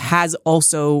 has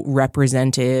also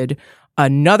represented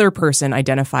another person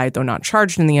identified, though not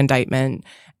charged in the indictment,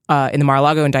 in the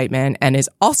Mar-a-Lago indictment, and is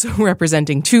also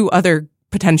representing two other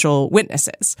potential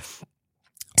witnesses.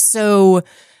 So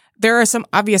there are some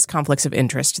obvious conflicts of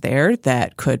interest there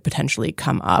that could potentially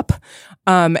come up.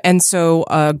 And so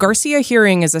a Garcia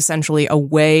hearing is essentially a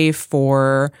way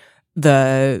for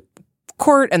the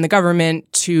court and the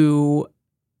government to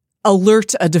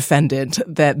alert a defendant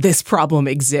that this problem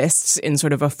exists in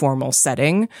sort of a formal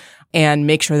setting and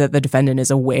make sure that the defendant is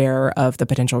aware of the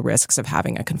potential risks of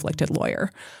having a conflicted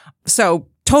lawyer. So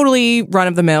totally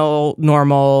run-of-the-mill,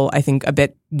 normal, I think a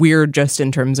bit weird just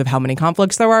in terms of how many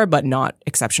conflicts there are, but not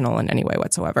exceptional in any way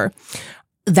whatsoever.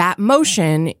 That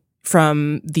motion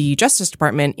from the Justice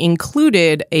Department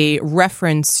included a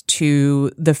reference to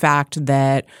the fact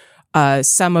that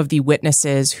some of the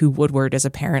witnesses who Woodward is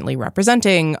apparently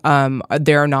representing,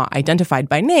 they're not identified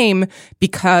by name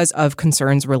because of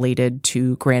concerns related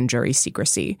to grand jury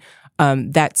secrecy.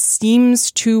 That seems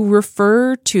to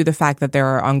refer to the fact that there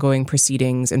are ongoing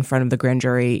proceedings in front of the grand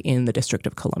jury in the District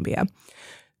of Columbia.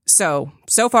 So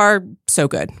far, so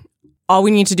good. All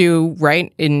we need to do,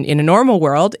 right, in a normal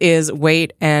world is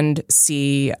wait and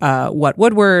see what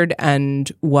Woodward and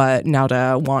what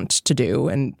Nauta want to do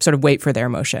and sort of wait for their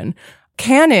motion.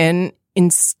 Cannon,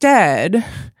 instead,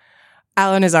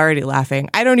 Alan is already laughing.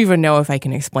 I don't even know if I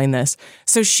can explain this.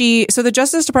 So the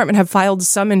Justice Department have filed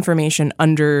some information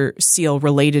under seal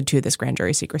related to this grand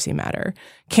jury secrecy matter.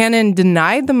 Cannon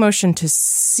denied the motion to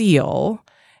seal,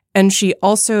 and she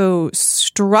also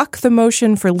struck the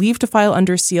motion for leave to file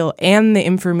under seal and the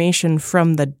information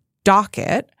from the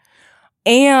docket,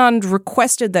 and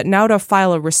requested that Nauta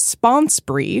file a response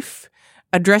brief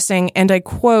addressing, and I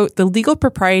quote, the legal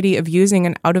propriety of using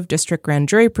an out-of-district grand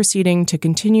jury proceeding to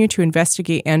continue to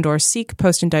investigate and or seek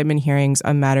post-indictment hearings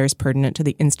on matters pertinent to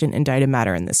the instant indicted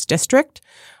matter in this district,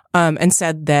 and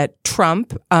said that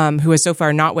Trump, who has so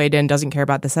far not weighed in, doesn't care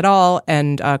about this at all,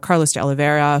 and Carlos de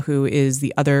Oliveira, who is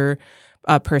the other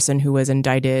person who was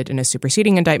indicted in a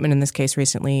superseding indictment in this case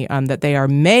recently, that they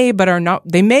may but are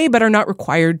not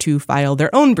required to file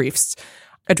their own briefs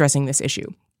addressing this issue.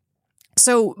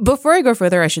 So before I go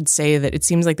further, I should say that it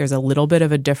seems like there's a little bit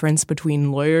of a difference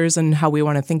between lawyers and how we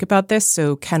want to think about this.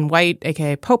 So Ken White,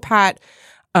 aka Pope Hat,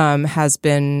 has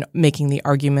been making the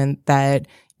argument that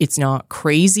it's not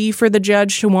crazy for the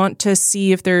judge to want to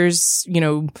see if there's,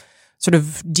 sort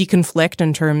of deconflict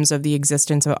in terms of the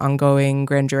existence of ongoing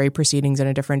grand jury proceedings in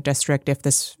a different district if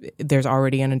there's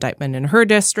already an indictment in her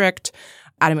district.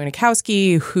 Adam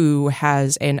Unikowski, who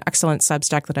has an excellent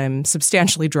Substack that I'm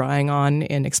substantially drawing on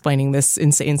in explaining this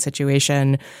insane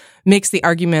situation, makes the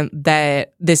argument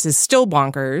that this is still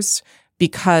bonkers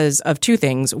because of two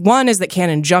things. One is that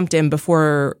Cannon jumped in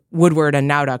before Woodward and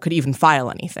Nauta could even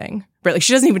file anything. Right? Like,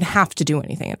 she doesn't even have to do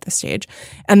anything at this stage.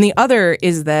 And the other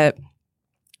is that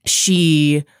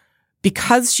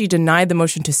because she denied the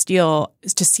motion to seal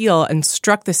and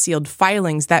struck the sealed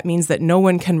filings, that means that no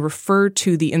one can refer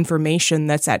to the information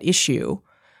that's at issue.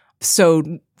 So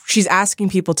she's asking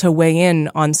people to weigh in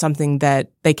on something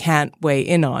that they can't weigh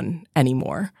in on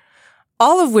anymore.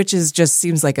 All of which just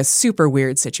seems like a super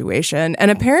weird situation,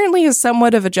 and apparently is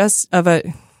somewhat of a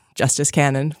Justice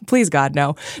Cannon. Please God,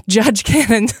 no. Judge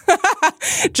Cannon.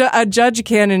 A Judge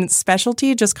Cannon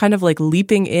specialty, just kind of like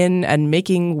leaping in and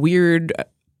making weird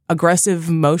aggressive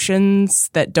motions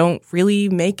that don't really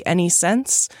make any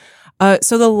sense.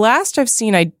 So the last I've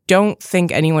seen, I don't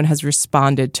think anyone has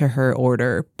responded to her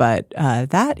order, but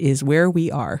that is where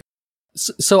we are.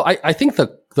 So I think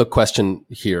the question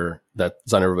here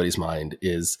that's on everybody's mind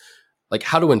is, like,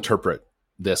 how to interpret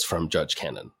this from Judge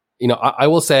Cannon. I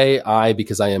will say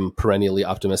because I am perennially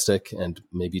optimistic and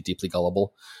maybe deeply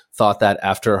gullible, thought that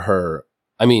after her,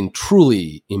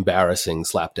 truly embarrassing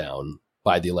slapdown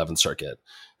by the 11th Circuit,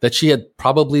 that she had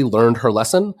probably learned her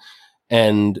lesson.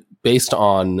 And based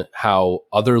on how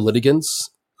other litigants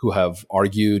who have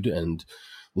argued and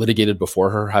litigated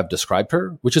before her have described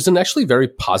her, which is in actually very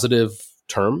positive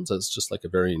terms, as just like a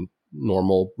very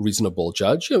normal, reasonable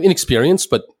judge, inexperienced,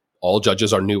 but all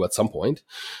judges are new at some point,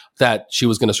 that she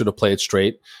was going to sort of play it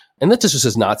straight And that just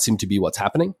does not seem to be what's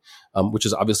happening, which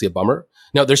is obviously a bummer.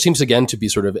 Now, there seems again to be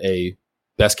sort of a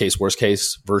best case, worst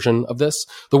case version of this.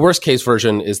 The worst case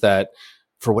version is that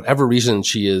for whatever reason,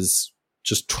 she is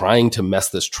just trying to mess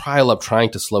this trial up,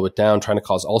 trying to slow it down, trying to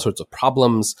cause all sorts of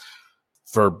problems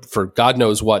for God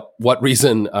knows what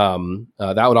reason.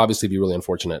 That would obviously be really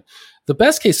unfortunate. The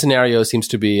best case scenario seems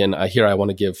to be, and here I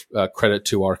want to give credit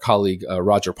to our colleague,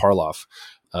 Roger Parloff,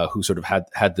 who sort of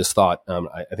had this thought.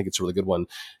 I think it's a really good one.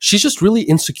 She's just really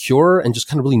insecure and just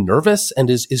kind of really nervous and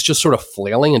is just sort of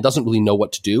flailing and doesn't really know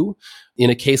what to do in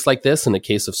a case like this, in a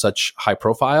case of such high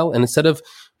profile. And instead of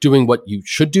doing what you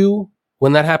should do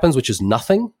when that happens, which is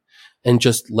nothing, and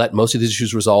just let most of these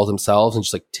issues resolve themselves and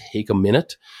just like take a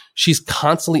minute, she's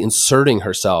constantly inserting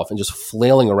herself and just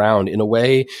flailing around in a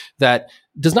way that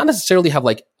does not necessarily have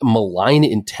like malign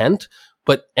intent,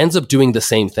 but ends up doing the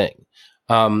same thing.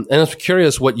 And I'm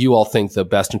curious what you all think the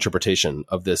best interpretation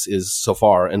of this is so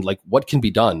far, and like what can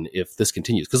be done if this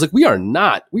continues. Because like we are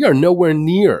nowhere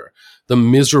near the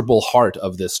miserable heart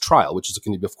of this trial, which is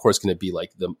going to be, of course, going to be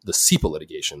like the SEPA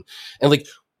litigation. And like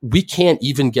we can't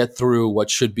even get through what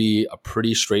should be a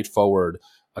pretty straightforward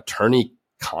attorney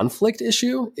conflict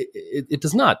issue. It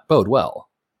does not bode well.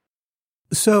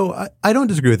 So I don't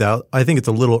disagree with that. I think it's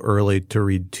a little early to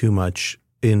read too much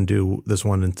into this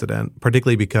one incident,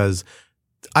 particularly because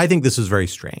I think this is very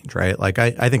strange, right? Like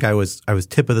I think I was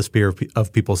tip of the spear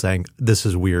of people saying this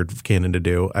is weird canon to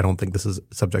do. I don't think this is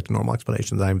subject to normal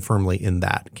explanations. I'm firmly in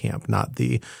that camp, not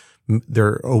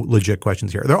there are legit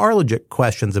questions here. There are legit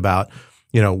questions about,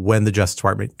 when the Justice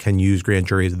Department can use grand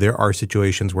juries. There are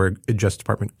situations where a Justice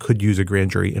Department could use a grand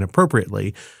jury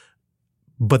inappropriately.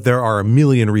 But there are a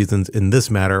million reasons in this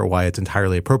matter why it's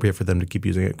entirely appropriate for them to keep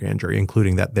using a grand jury,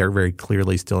 including that they're very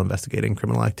clearly still investigating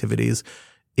criminal activities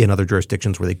in other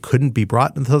jurisdictions where they couldn't be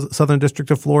brought in the Southern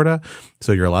District of Florida.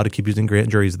 So you're allowed to keep using grand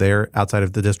juries there outside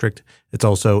of the district. It's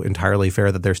also entirely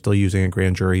fair that they're still using a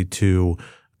grand jury to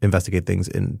investigate things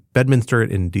in Bedminster,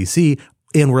 in D.C.,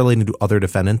 and relating to other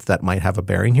defendants that might have a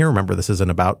bearing here. Remember, this isn't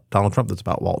about Donald Trump. It's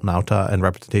about Walt Nauta and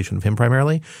representation of him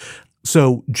primarily.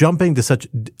 So jumping to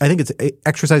I think it's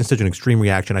exercising such an extreme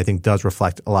reaction, I think does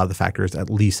reflect a lot of the factors, at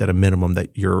least at a minimum,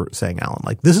 that you're saying, Alan.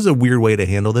 Like this is a weird way to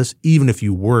handle this, even if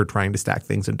you were trying to stack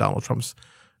things in Donald Trump's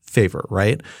favor,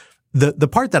 right? The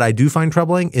part that I do find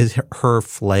troubling is her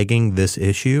flagging this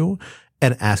issue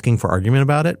and asking for argument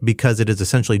about it, because it is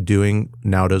essentially doing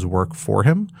Nauta's work for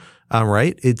him,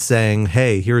 right? It's saying,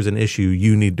 hey, here's an issue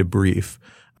you need to brief,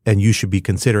 and you should be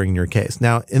considering your case.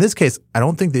 Now, in this case, I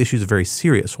don't think the issue is a very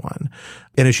serious one.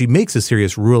 And if she makes a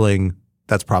serious ruling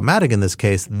that's problematic in this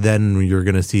case, then you're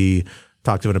going to see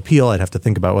talk of an appeal. I'd have to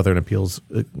think about whether an appeal is,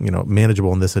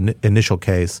 manageable in this initial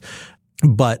case.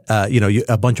 But,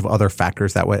 a bunch of other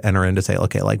factors that would enter in to say,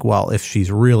 okay, like, well, if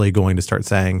she's really going to start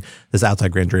saying this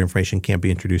outside grand jury information can't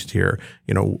be introduced here,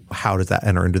 how does that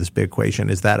enter into this big equation?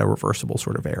 Is that a reversible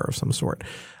sort of error of some sort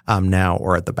now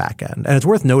or at the back end? And it's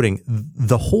worth noting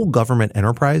the whole government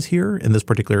enterprise here in this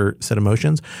particular set of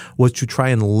motions was to try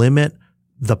and limit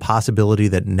the possibility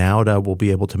that Nauta will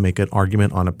be able to make an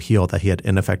argument on appeal that he had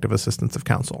ineffective assistance of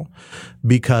counsel,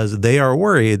 because they are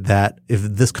worried that if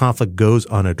this conflict goes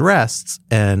unaddressed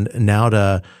and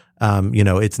Nauta,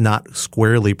 it's not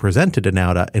squarely presented to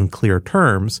Nauta in clear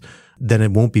terms, then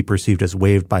it won't be perceived as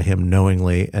waived by him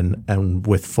knowingly and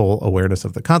with full awareness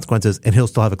of the consequences, and he'll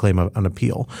still have a claim on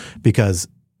appeal. Because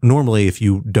normally, if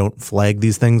you don't flag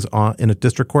these things in a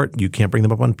district court, you can't bring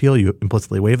them up on appeal. You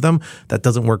implicitly waive them. That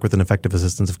doesn't work with an effective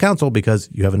assistance of counsel because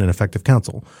you have an ineffective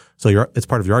counsel. So it's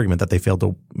part of your argument that they failed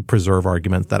to preserve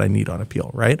arguments that I need on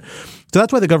appeal, right? So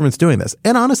that's why the government's doing this.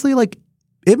 And honestly,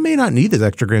 it may not need this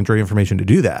extra grand jury information to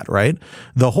do that, right?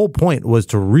 The whole point was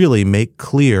to really make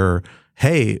clear,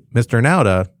 hey, Mr.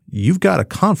 Nauta, you've got a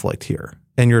conflict here,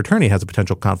 and your attorney has a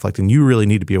potential conflict, and you really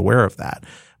need to be aware of that.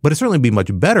 But it'd certainly be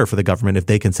much better for the government if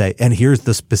they can say, and here's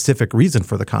the specific reason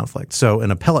for the conflict. So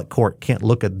an appellate court can't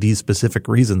look at these specific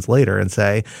reasons later and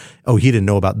say, oh, he didn't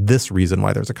know about this reason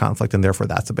why there's a conflict, and therefore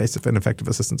that's a basis of ineffective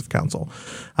assistance of counsel.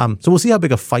 So we'll see how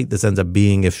big a fight this ends up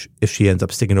being if she ends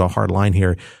up sticking to a hard line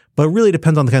here. But it really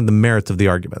depends on the merits of the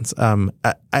arguments.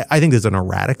 I think it's an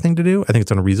erratic thing to do. I think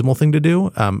it's an unreasonable thing to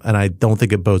do. And I don't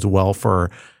think it bodes well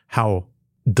for how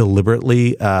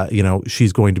deliberately,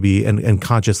 she's going to be and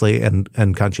consciously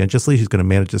and conscientiously, she's going to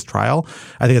manage this trial.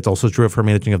 I think it's also true of her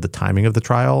managing of the timing of the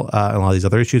trial and a lot of these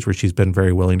other issues where she's been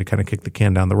very willing to kind of kick the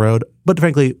can down the road. But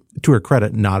frankly, to her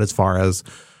credit, not as far as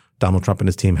Donald Trump and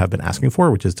his team have been asking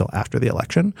for, which is till after the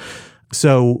election.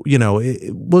 So,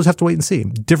 we'll just have to wait and see.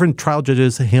 Different trial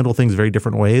judges handle things very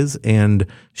different ways, and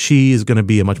she is going to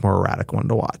be a much more erratic one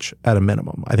to watch at a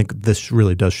minimum. I think this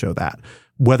really does show that.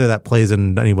 whether that plays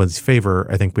in anyone's favor,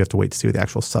 I think we have to wait to see what the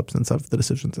actual substance of the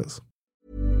decisions is.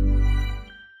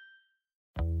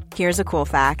 Here's a cool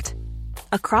fact.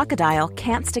 A crocodile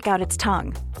can't stick out its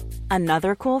tongue.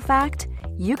 Another cool fact,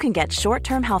 you can get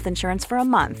short-term health insurance for a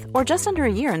month or just under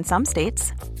a year in some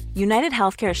states. United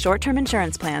Healthcare short-term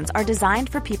insurance plans are designed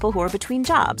for people who are between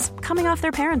jobs, coming off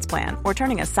their parents' plan, or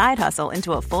turning a side hustle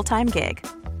into a full-time gig.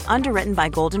 Underwritten by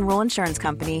Golden Rule Insurance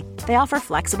Company, they offer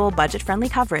flexible, budget-friendly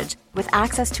coverage with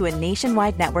access to a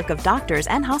nationwide network of doctors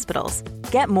and hospitals.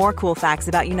 Get more cool facts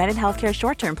about United Healthcare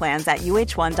short-term plans at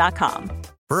uh1.com.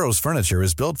 Burrow's furniture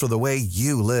is built for the way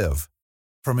you live.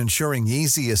 From ensuring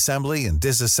easy assembly and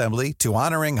disassembly to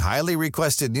honoring highly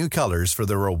requested new colors for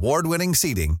their award-winning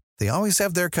seating, they always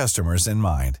have their customers in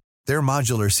mind. Their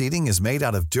modular seating is made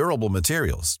out of durable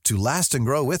materials to last and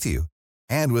grow with you.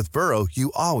 And with Burrow,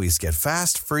 you always get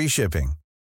fast, free shipping.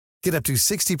 Get up to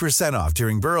 60% off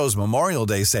during Burrow's Memorial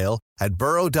Day sale at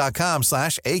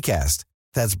burrow.com/ACAST.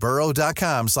 That's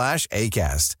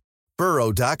burrow.com/ACAST.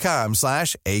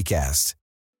 burrow.com/ACAST.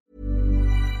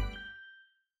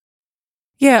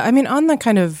 Yeah, I mean, on the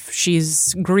kind of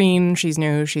she's green, she's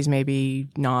new, she's maybe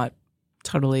not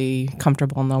totally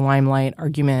comfortable in the limelight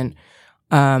argument,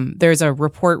 there's a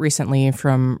report recently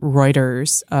from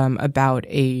Reuters about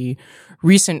a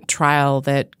recent trial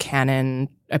that Cannon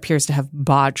appears to have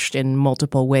botched in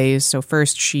multiple ways. So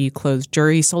first, she closed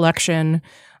jury selection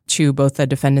to both the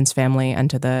defendant's family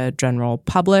and to the general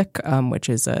public, which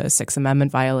is a Sixth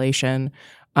Amendment violation.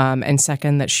 And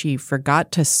second, that she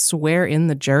forgot to swear in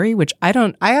the jury, which I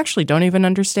actually don't even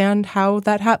understand how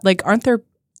that happened. Like,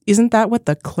 isn't that what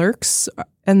the clerks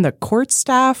and the court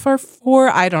staff are for?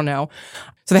 I don't know.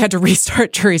 So they had to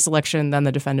restart jury selection. Then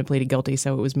the defendant pleaded guilty,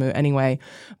 so it was moot anyway.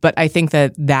 But I think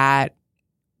that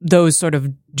those sort of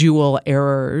dual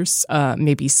errors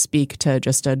maybe speak to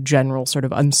just a general sort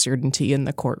of uncertainty in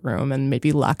the courtroom and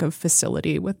maybe lack of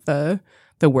facility with the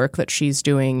work that she's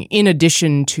doing, in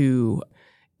addition to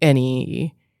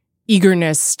any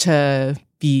eagerness to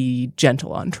be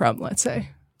gentle on Trump, let's say.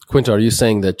 Quinta, are you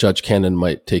saying that Judge Cannon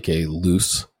might take a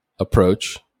loose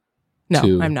approach? No,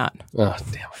 I'm not. Oh,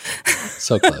 damn it.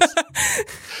 So close.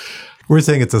 We're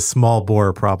saying it's a small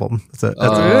bore problem. It's a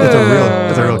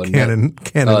real canon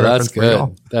reference that's for y'all.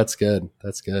 good. That's good.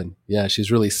 That's good. Yeah,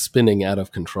 she's really spinning out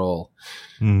of control.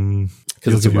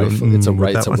 Because it's a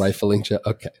rifling job.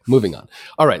 Okay, moving on.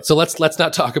 All right, so let's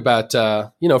not talk about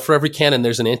for every cannon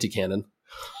there's an anti-cannon.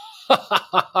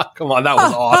 Come on, that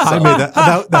was awesome. I made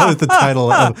that was the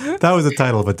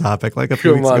title of a topic like a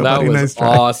few weeks ago. That was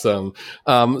awesome.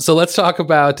 So let's talk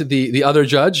about the other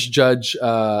judge, Judge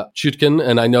Chutkan,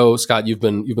 and I know, Scott, you've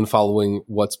been following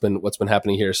what's been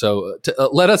happening here. So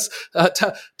let us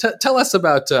tell us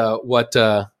about what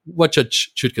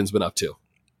Judge Chutkan's been up to.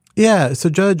 Yeah, so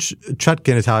Judge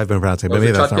Chutkan is how I've been pronouncing it, but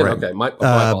maybe that's not right. Okay, my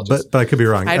apologies. But I could be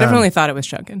wrong. I definitely thought it was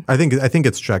Chutkan. I think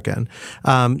it's Chutkan.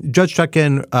 Judge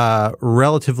Chutkan,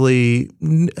 relatively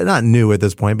not new at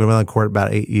this point, but been on court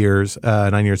about 9 years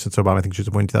since Obama. I think she was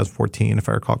appointed in 2014, if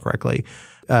I recall correctly.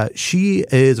 She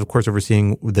is, of course,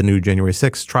 overseeing the new January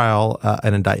 6th trial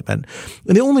and indictment.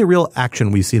 And the only real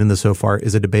action we've seen in this so far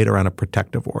is a debate around a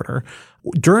protective order.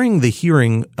 During the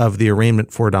hearing of the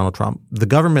arraignment for Donald Trump, the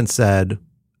government said,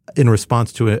 in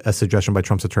response to a suggestion by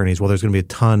Trump's attorneys, well, there's going to be a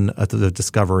ton of the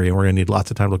discovery and we're going to need lots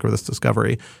of time to look over this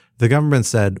discovery. The government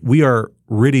said, we are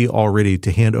already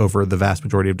to hand over the vast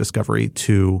majority of discovery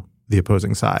to the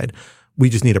opposing side. We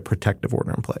just need a protective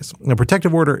order in place. A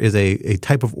protective order is a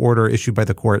type of order issued by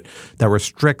the court that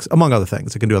restricts, among other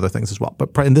things, it can do other things as well, but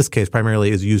in this case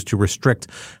primarily is used to restrict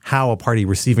how a party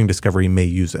receiving discovery may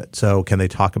use it. So can they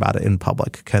talk about it in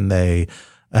public? Can they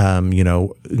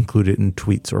include it in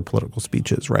tweets or political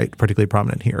speeches, right? Particularly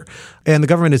prominent here. And the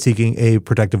government is seeking a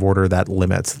protective order that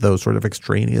limits those sort of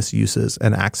extraneous uses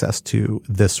and access to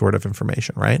this sort of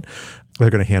information, right? They're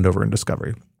going to hand over in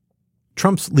discovery.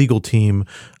 Trump's legal team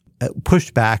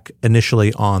pushed back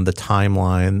initially on the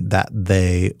timeline that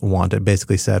they wanted,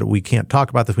 basically said, we can't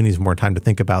talk about this. We need some more time to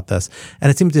think about this.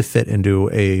 And it seems to fit into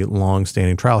a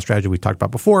long-standing trial strategy we talked about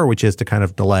before, which is to kind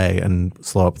of delay and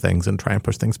slow up things and try and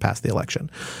push things past the election.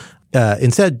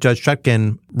 Instead, Judge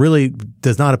Chutkan really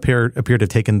does not appear to have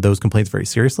taken those complaints very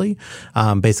seriously.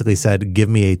 Basically said, give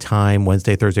me a time,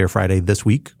 Wednesday, Thursday, or Friday this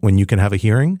week when you can have a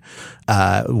hearing.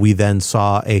 We then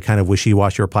saw a kind of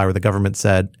wishy-washy reply where the government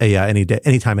said, hey, yeah,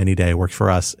 anytime, any day works for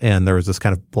us. And there was this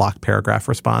kind of block paragraph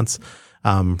response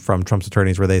from Trump's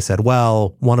attorneys where they said,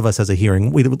 well, one of us has a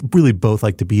hearing. We'd really both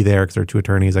like to be there because there are two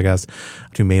attorneys, I guess,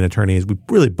 two main attorneys. We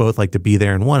really both like to be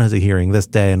there. And one has a hearing this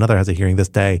day, another has a hearing this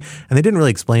day. And they didn't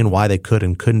really explain why they could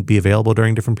and couldn't be available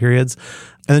during different periods.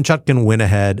 And then Chutkan went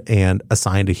ahead and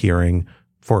assigned a hearing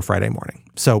for Friday morning.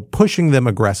 So pushing them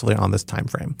aggressively on this time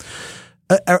frame.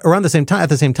 Around the same time, at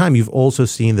the same time, you've also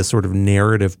seen this sort of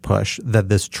narrative push that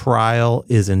this trial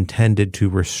is intended to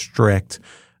restrict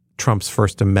Trump's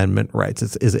First Amendment rights.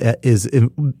 Is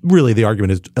really the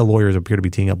argument is lawyers appear to be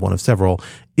teeing up one of several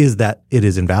is that it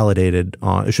is invalidated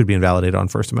it should be invalidated on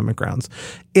First Amendment grounds.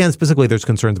 And specifically, there's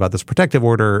concerns about this protective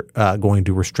order going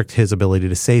to restrict his ability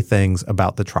to say things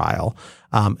about the trial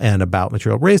and about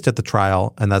material raised at the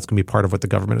trial. And that's going to be part of what the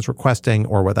government is requesting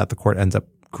or what the court ends up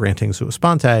granting sua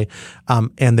sponte.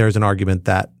 And there's an argument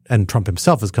that, and Trump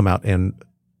himself has come out and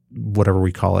whatever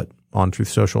we call it on Truth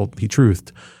Social, he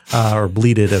truthed or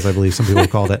bleated, as I believe some people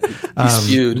called it.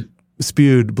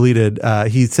 Spewed, bleated.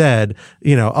 He said,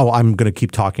 I'm going to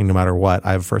keep talking no matter what.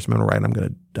 I have a First Amendment right.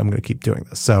 And I'm going to keep doing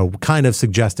this. So kind of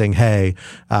suggesting, hey,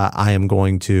 I am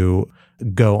going to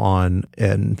go on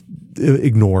and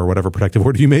ignore whatever protective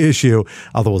order you may issue,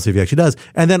 although we'll see if he actually does.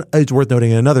 And then it's worth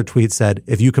noting in another tweet said,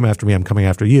 if you come after me, I'm coming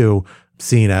after you,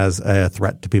 seen as a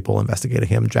threat to people investigating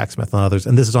him, Jack Smith and others.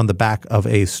 And this is on the back of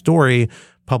a story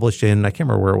published in, I can't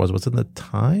remember where it was it in the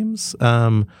Times?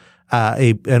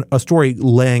 A story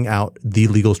laying out the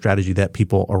legal strategy that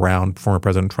people around former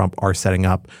President Trump are setting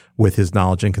up with his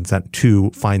knowledge and consent to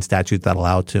find statutes that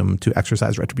allow him to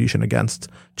exercise retribution against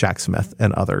Jack Smith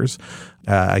and others.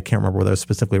 I can't remember whether it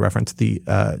specifically referenced the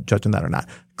judge in that or not.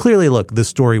 Clearly, look, this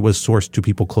story was sourced to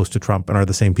people close to Trump and are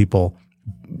the same people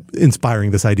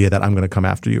inspiring this idea that I'm going to come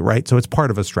after you, right? So it's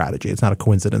part of a strategy. It's not a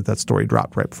coincidence that story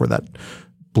dropped right before that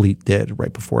bleat did,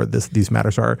 right before these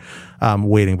matters are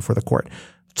waiting before the court.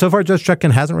 So far, Judge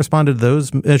Chutkan hasn't responded to those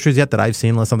issues yet that I've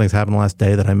seen, unless something's happened last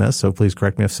day that I missed. So please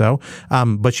correct me if so.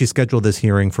 But she scheduled this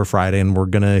hearing for Friday, and we're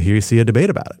going to see a debate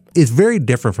about it. It's very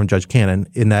different from Judge Cannon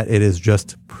in that it is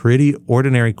just pretty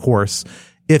ordinary course,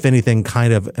 if anything,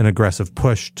 kind of an aggressive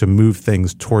push to move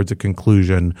things towards a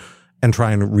conclusion and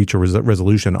try and reach a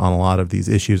resolution on a lot of these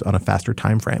issues on a faster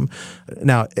time frame.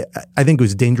 Now, I think it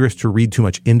was dangerous to read too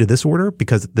much into this order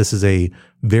because this is a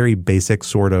very basic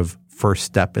sort of first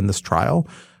step in this trial.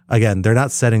 Again, they're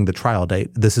not setting the trial date.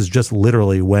 This is just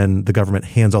literally when the government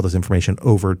hands all this information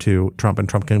over to Trump and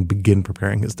Trump can begin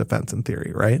preparing his defense in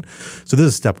theory, right? So this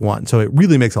is step one. So it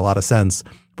really makes a lot of sense,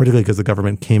 particularly because the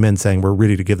government came in saying, we're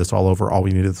ready to give this all over. All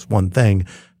we need is this one thing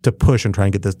to push and try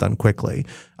and get this done quickly.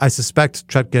 I suspect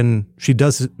Chutkan, she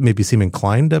does maybe seem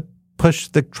inclined to push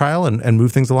the trial and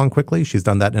move things along quickly. She's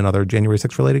done that in other January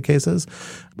 6th related cases,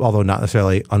 although not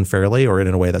necessarily unfairly or in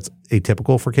a way that's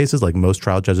atypical for cases. Like most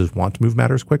trial judges want to move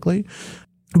matters quickly.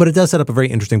 But it does set up a very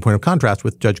interesting point of contrast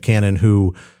with Judge Cannon,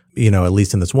 who, at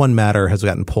least in this one matter, has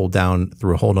gotten pulled down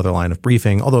through a whole other line of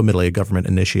briefing, although admittedly a government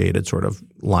initiated sort of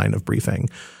line of briefing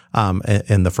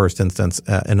in the first instance,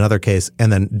 in another case,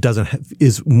 and then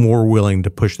is more willing to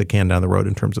push the can down the road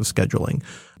in terms of scheduling.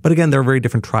 But again, there are very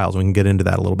different trials. We can get into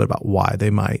that a little bit about why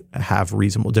they might have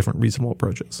different reasonable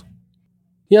approaches.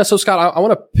 Yeah. So Scott, I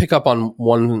want to pick up on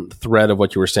one thread of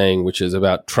what you were saying, which is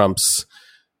about Trump's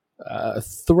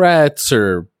threats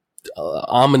or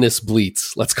ominous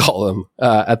bleats, let's call them,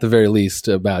 at the very least,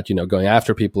 about, going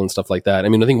after people and stuff like that. I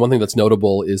mean, I think one thing that's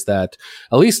notable is that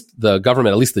at least the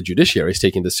government, at least the judiciary, is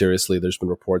taking this seriously. There's been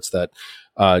reports that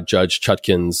Judge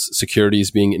Chutkan's security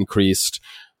is being increased.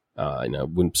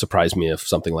 Wouldn't surprise me if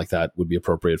something like that would be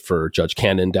appropriate for Judge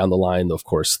Cannon down the line. Though, of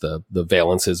course, the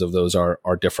valences of those are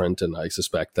different. And I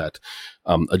suspect that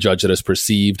a judge that is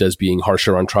perceived as being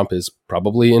harsher on Trump is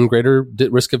probably in greater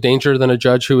risk of danger than a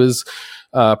judge who is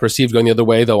perceived going the other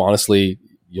way. Though, honestly,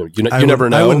 you never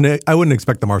know. I wouldn't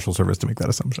expect the Marshal Service to make that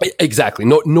assumption. Exactly.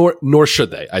 Nor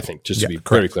should they, I think, just to be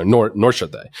very clear, nor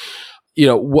should they.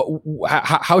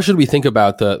 How should we think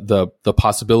about the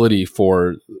possibility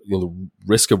for the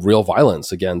risk of real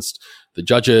violence against the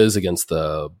judges, against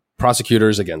the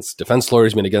prosecutors, against defense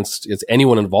lawyers, against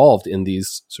anyone involved in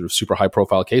these sort of super high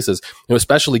profile cases,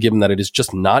 especially given that it is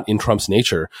just not in Trump's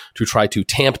nature to try to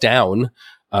tamp down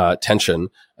tension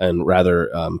and rather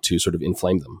to sort of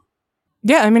inflame them.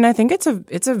 Yeah, I think it's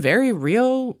a very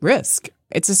real risk.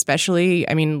 It's especially,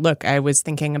 look, I was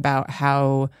thinking about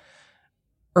how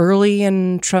early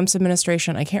in Trump's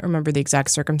administration, I can't remember the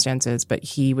exact circumstances, but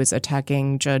he was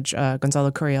attacking Judge Gonzalo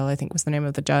Curiel, I think was the name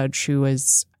of the judge, who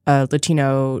was a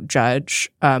Latino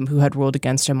judge who had ruled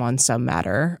against him on some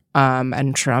matter,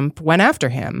 and Trump went after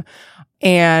him.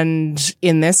 And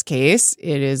in this case,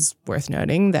 it is worth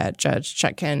noting that Judge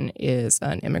Chutkan is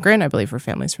an immigrant. I believe her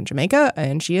family's from Jamaica,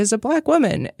 and she is a Black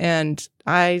woman. And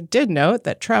I did note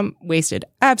that Trump wasted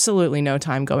absolutely no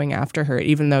time going after her,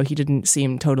 even though he didn't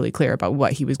seem totally clear about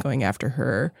what he was going after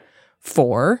her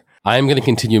for. I'm going to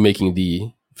continue making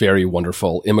the very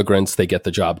wonderful immigrants, they get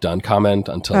the job done comment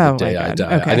until the day I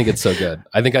die. Okay. I think it's so good.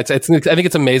 I think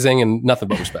it's amazing, and nothing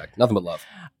but respect, nothing but love.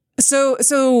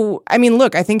 So I mean,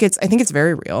 look, I think it's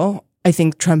very real. I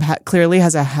think Trump clearly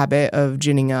has a habit of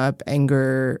ginning up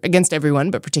anger against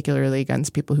everyone, but particularly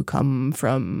against people who come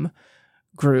from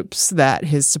groups that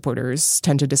his supporters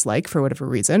tend to dislike for whatever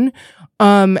reason.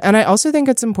 And I also think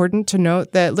it's important to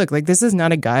note that, look, like, this is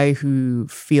not a guy who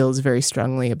feels very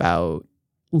strongly about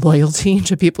loyalty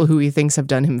to people who he thinks have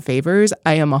done him favors.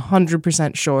 I am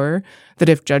 100% sure that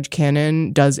if Judge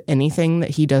Cannon does anything that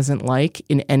he doesn't like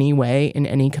in any way, in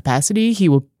any capacity, he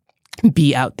will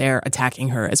be out there attacking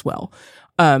her as well.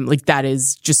 Like, that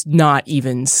is just not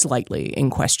even slightly in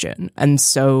question. And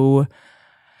so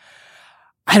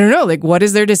I don't know, like, what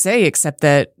is there to say except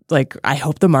that, like, I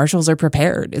hope the marshals are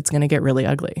prepared. It's going to get really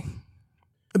ugly.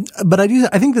 But I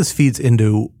think this feeds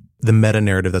into the meta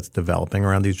narrative that's developing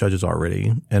around these judges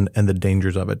already, and the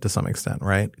dangers of it to some extent,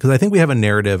 right? Because I think we have a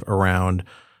narrative around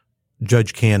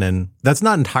Judge Cannon that's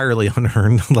not entirely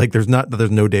unearned. Like, there's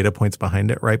no data points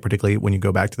behind it, right? Particularly when you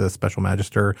go back to the special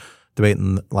magister debate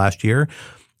in last year.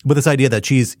 But this idea that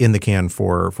she's in the can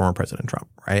for former President Trump,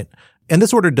 right? And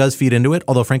this order does feed into it,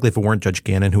 although frankly, if it weren't Judge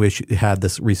Cannon who had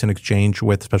this recent exchange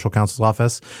with the special counsel's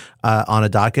office on a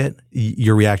docket,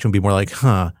 your reaction would be more like,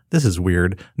 this is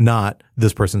weird, not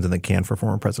this person's in the can for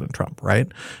former President Trump, right?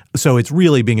 So it's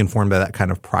really being informed by that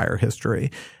kind of prior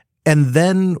history. And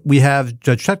then we have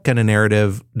Judge Chutkan, a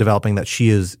narrative developing that she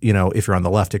is, if you're on the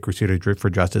left, a crusader for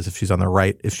justice. If she's on the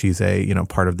right, if she's a,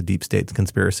 part of the deep state's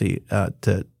conspiracy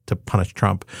to punish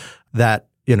Trump, that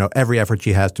every effort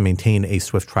she has to maintain a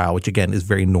swift trial, which again is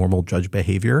very normal judge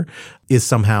behavior, is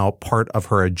somehow part of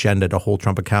her agenda to hold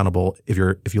Trump accountable if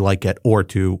you like it, or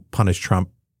to punish Trump,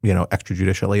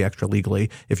 extrajudicially, extra legally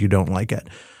if you don't like it.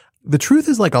 The truth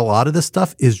is, like, a lot of this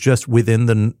stuff is just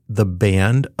within the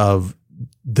band of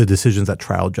the decisions that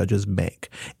trial judges make.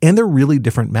 And they're really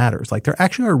different matters. Like, there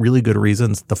actually are really good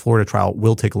reasons the Florida trial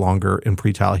will take longer in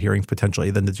pretrial hearings potentially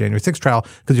than the January 6th trial,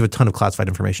 because you have a ton of classified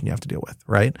information you have to deal with,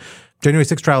 right? January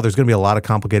 6th trial, there's going to be a lot of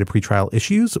complicated pretrial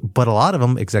issues, but a lot of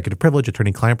them, executive privilege,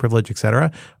 attorney-client privilege, et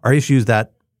cetera, are issues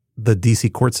that the D.C.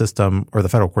 court system, or the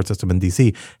federal court system in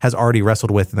D.C., has already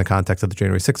wrestled with in the context of the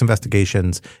January 6th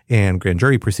investigations and grand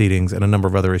jury proceedings and a number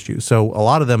of other issues. So a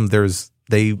lot of them,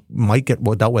 they might get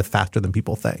dealt with faster than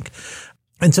people think.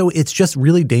 And so it's just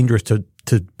really dangerous to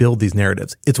build these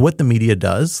narratives. It's what the media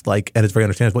does, like, and it's very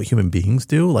understandable what human beings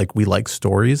do. Like, we like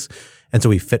stories. And so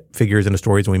we fit figures into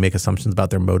stories and we make assumptions about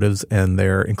their motives and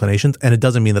their inclinations. And it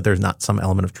doesn't mean that there's not some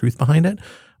element of truth behind it.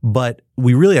 But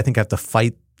we really, I think, have to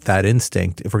fight that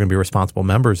instinct if we're going to be responsible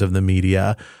members of the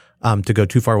media to go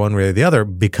too far one way or the other,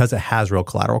 because it has real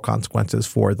collateral consequences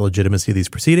for the legitimacy of these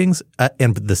proceedings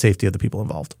and the safety of the people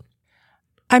involved.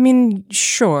 I mean,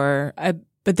 sure.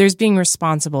 But there's being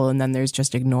responsible, and then there's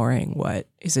just ignoring what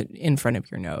is in front of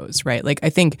your nose, right? Like, I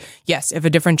think, yes, if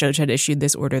a different judge had issued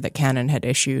this order that Cannon had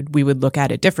issued, we would look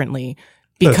at it differently,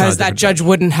 because that judge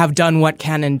wouldn't have done what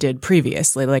Cannon did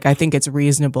previously. Like, I think it's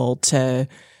reasonable to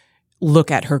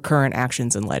look at her current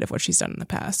actions in light of what she's done in the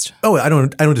past. Oh, I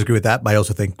don't disagree with that, but I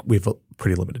also think we have a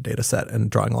pretty limited data set,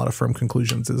 and drawing a lot of firm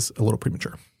conclusions is a little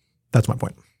premature. That's my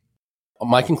point.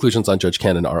 My conclusions on Judge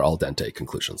Cannon are al dente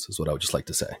conclusions, is what I would just like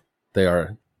to say.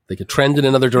 They could trend in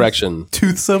another direction.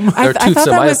 Toothsome. I thought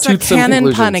that was a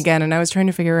Cannon pun again, and I was trying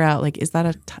to figure out, like, is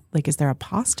there a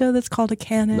pasta that's called a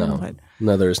Cannon?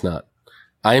 No, there is not.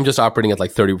 I am just operating at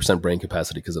like 30% brain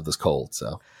capacity because of this cold.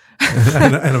 So,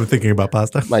 and I'm thinking about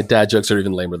pasta. My dad jokes are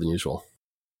even lamer than usual.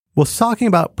 Well, talking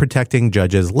about protecting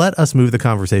judges, let us move the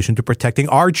conversation to protecting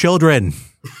our children.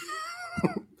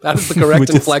 That is the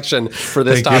correct inflection for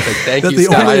this topic. Thank you,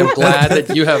 Scott. I am glad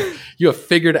that you have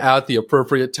figured out the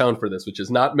appropriate tone for this, which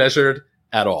is not measured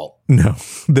at all. No.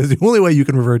 The only way you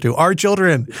can refer to our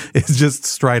children is just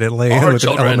stridently with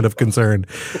an element of concern.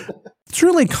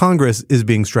 Certainly, Congress is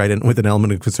being strident with an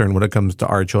element of concern when it comes to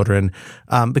our children,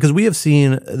 because we have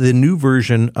seen the new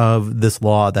version of this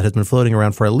law that has been floating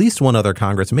around for at least one other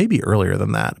Congress, maybe earlier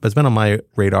than that, but it's been on my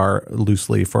radar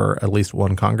loosely for at least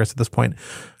one Congress at this point,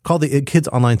 called the Kids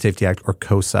Online Safety Act, or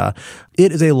KOSA.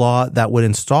 It is a law that would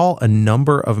install a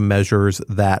number of measures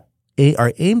that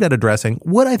are aimed at addressing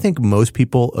what I think most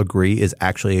people agree is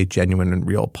actually a genuine and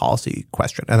real policy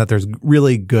question, and that there's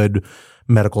really good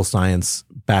medical science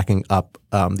backing up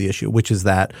the issue, which is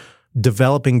that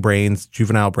developing brains,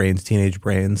 juvenile brains, teenage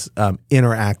brains,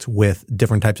 interact with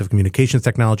different types of communications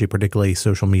technology, particularly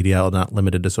social media, not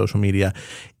limited to social media,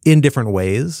 in different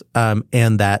ways,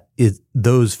 and that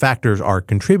those factors are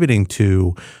contributing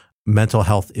to mental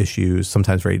health issues,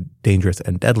 sometimes very dangerous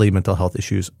and deadly mental health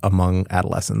issues among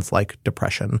adolescents, like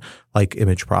depression, like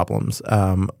image problems,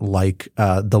 like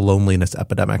the loneliness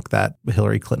epidemic that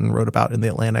Hillary Clinton wrote about in The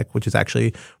Atlantic, which was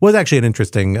actually an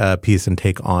interesting piece and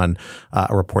take on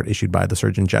a report issued by the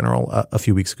Surgeon General a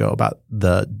few weeks ago about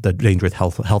the dangerous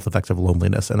health effects of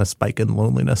loneliness and a spike in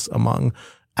loneliness among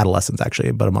adolescents,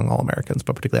 actually, but among all Americans,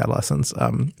 but particularly adolescents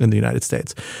in the United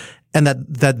States. And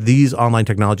that these online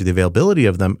technology, the availability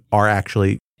of them, are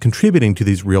actually contributing to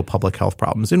these real public health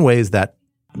problems in ways that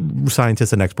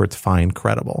scientists and experts find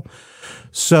credible.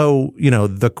 So,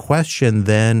 the question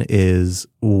then is,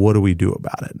 what do we do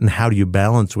about it? And how do you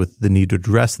balance with the need to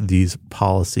address these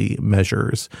policy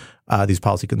measures, these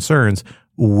policy concerns,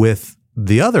 with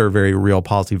the other very real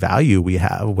policy value we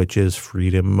have, which is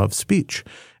freedom of speech?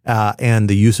 And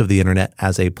the use of the internet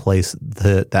as a place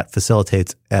that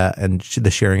facilitates and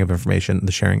the sharing of information,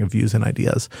 the sharing of views and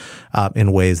ideas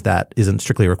in ways that isn't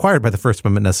strictly required by the First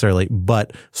Amendment necessarily,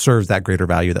 but serves that greater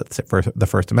value that the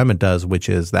First Amendment does, which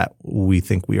is that we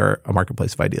think we are a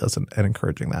marketplace of ideas and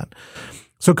encouraging that.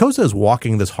 So KOSA is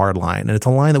walking this hard line, and it's a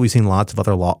line that we've seen lots of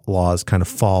other laws kind of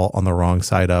fall on the wrong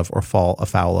side of or fall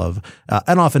afoul of,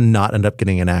 and often not end up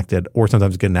getting enacted, or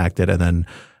sometimes get enacted and then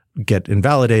get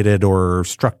invalidated or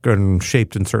struck and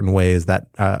shaped in certain ways that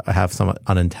have some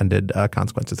unintended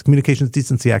consequences. The Communications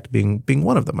Decency Act being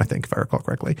one of them, I think, if I recall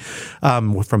correctly,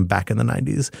 from back in the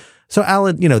 90s. So,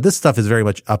 Alan, this stuff is very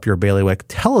much up your bailiwick.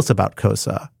 Tell us about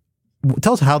KOSA.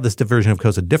 Tell us how this version of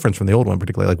KOSA differs from the old one,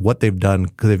 particularly like what they've done,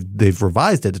 because they've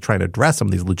revised it to try and address some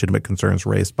of these legitimate concerns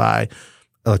raised by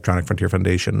Electronic Frontier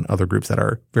Foundation, other groups that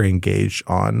are very engaged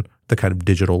on the kind of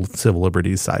digital civil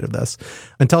liberties side of this.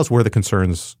 And tell us where the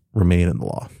concerns remain in the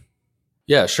law.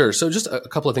 Yeah, sure. So just a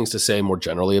couple of things to say more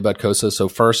generally about KOSA. So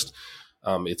first,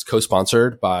 it's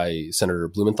co-sponsored by Senator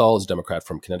Blumenthal, who's a Democrat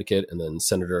from Connecticut, and then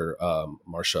Senator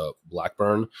Marsha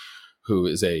Blackburn, who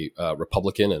is a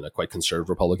Republican and a quite conservative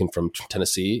Republican from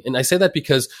Tennessee. And I say that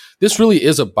because this really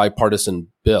is a bipartisan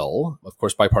bill. Of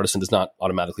course, bipartisan does not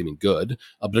automatically mean good,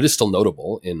 but it is still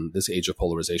notable in this age of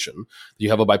polarization.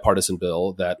 You have a bipartisan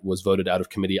bill that was voted out of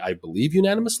committee, I believe,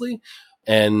 unanimously,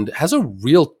 and has a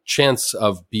real chance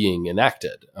of being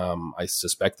enacted. I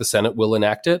suspect the Senate will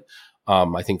enact it.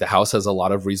 I think the House has a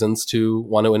lot of reasons to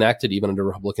want to enact it, even under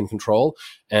Republican control.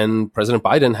 And President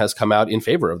Biden has come out in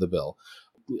favor of the bill.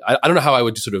 I don't know how I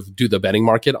would sort of do the betting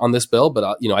market on this bill,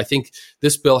 but I think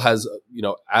this bill has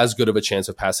as good of a chance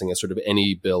of passing as sort of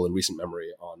any bill in recent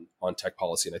memory on tech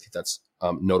policy, and I think that's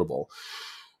notable.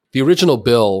 The original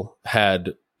bill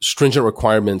had stringent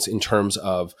requirements in terms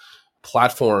of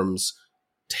platforms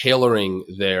tailoring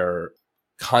their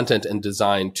content and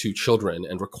design to children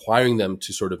and requiring them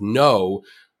to sort of know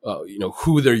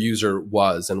who their user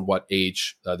was and what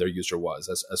age their user was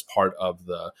as part of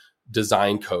the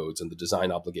design codes and the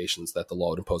design obligations that the law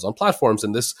would impose on platforms.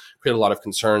 And this created a lot of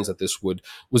concerns that this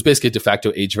was basically a de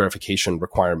facto age verification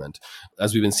requirement,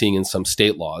 as we've been seeing in some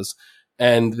state laws.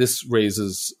 And this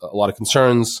raises a lot of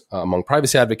concerns among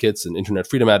privacy advocates and internet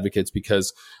freedom advocates,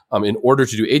 because in order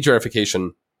to do age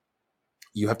verification,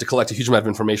 you have to collect a huge amount of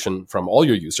information from all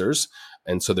your users.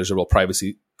 And so there's a real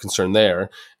privacy concern there.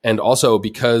 And also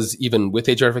because even with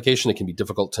age verification, it can be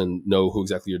difficult to know who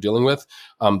exactly you're dealing with.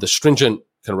 The stringent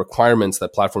kind of requirements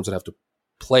that platforms would have to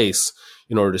place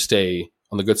in order to stay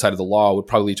on the good side of the law would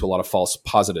probably lead to a lot of false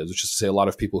positives, which is to say a lot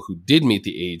of people who did meet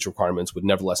the age requirements would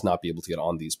nevertheless not be able to get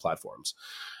on these platforms.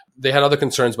 They had other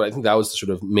concerns, but I think that was the sort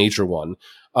of major one.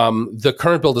 The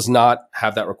current bill does not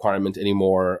have that requirement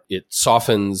anymore. It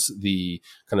softens the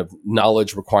kind of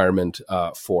knowledge requirement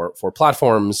for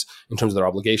platforms in terms of their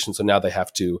obligations. So now they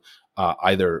have to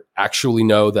either actually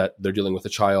know that they're dealing with a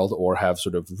child or have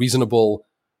sort of reasonable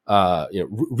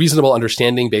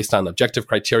understanding based on objective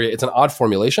criteria. It's an odd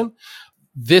formulation.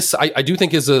 This, I do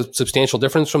think, is a substantial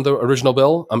difference from the original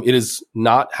bill. It is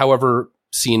not, however,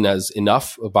 seen as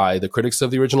enough by the critics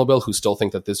of the original bill, who still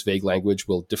think that this vague language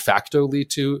will de facto lead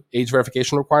to age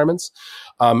verification requirements.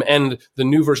 And the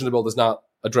new version of the bill does not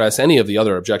address any of the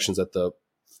other objections that the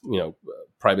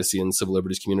privacy and civil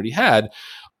liberties community had,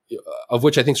 of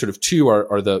which I think sort of two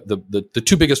are the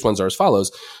two biggest ones are as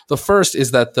follows. The first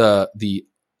is that the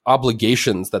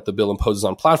obligations that the bill imposes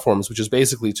on platforms, which is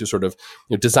basically to sort of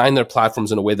design their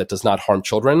platforms in a way that does not harm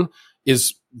children,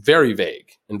 is very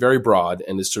vague and very broad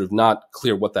and is sort of not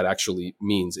clear what that actually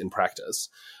means in practice.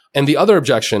 And the other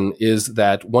objection is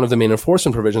that one of the main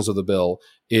enforcement provisions of the bill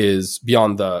is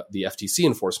beyond the FTC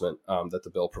enforcement that the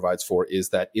bill provides for, is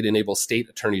that it enables state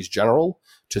attorneys general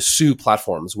to sue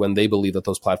platforms when they believe that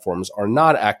those platforms are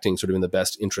not acting sort of in the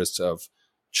best interests of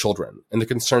children. And the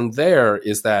concern there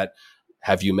is that,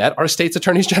 have you met our state's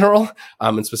attorneys general?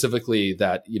 And specifically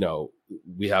that,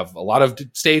 we have a lot of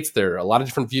states, there are a lot of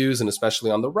different views, and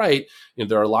especially on the right,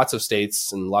 there are lots of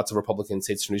states and lots of Republican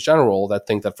states attorneys general that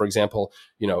think that, for example,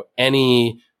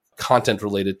 any content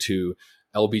related to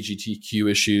LGBTQ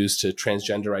issues, to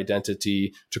transgender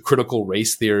identity, to critical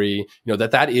race theory,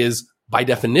 that is by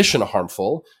definition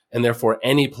harmful. And therefore,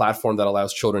 any platform that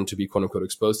allows children to be, quote unquote,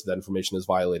 exposed to that information is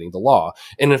violating the law.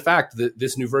 And in fact,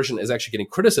 this new version is actually getting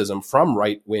criticism from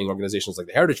right-wing organizations like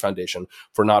the Heritage Foundation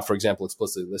for not, for example,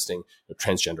 explicitly listing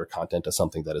transgender content as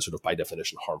something that is sort of by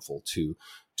definition harmful to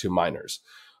minors.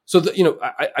 So,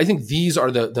 I think these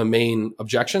are the main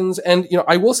objections. And,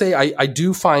 I will say I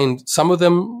do find some of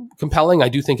them compelling. I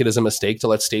do think it is a mistake to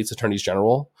let states attorneys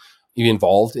general be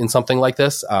involved in something like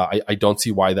this. I don't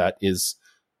see why that is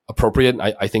appropriate.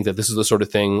 I think that this is the sort of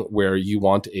thing where you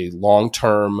want a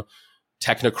long-term,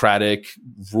 technocratic,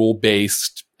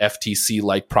 rule-based,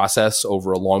 FTC-like process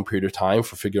over a long period of time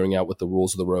for figuring out what the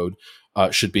rules of the road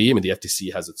should be. I mean, the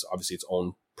FTC has obviously its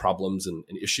own problems and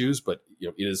issues, but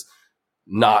it is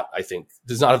not, I think,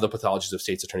 does not have the pathologies of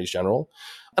states attorneys general.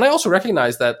 And I also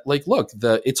recognize that,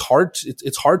 it's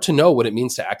hard to know what it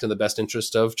means to act in the best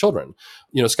interest of children.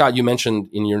 Scott, you mentioned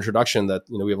in your introduction that,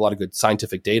 we have a lot of good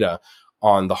scientific data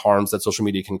on the harms that social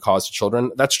media can cause to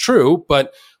children. That's true,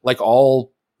 but like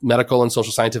all medical and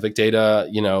social scientific data,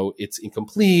 it's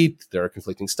incomplete. There are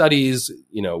conflicting studies.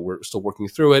 We're still working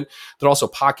through it. There are also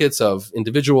pockets of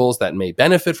individuals that may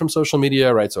benefit from social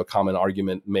media, right? So a common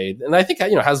argument made, and I think,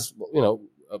 has,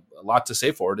 a lot to say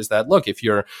for it, is that, look, if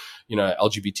you're, an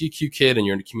LGBTQ kid and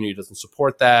you're in a community that doesn't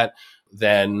support that,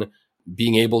 then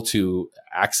being able to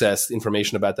access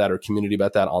information about that or community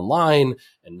about that online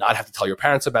and not have to tell your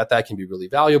parents about that can be really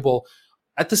valuable.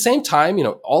 At the same time,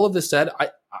 all of this said,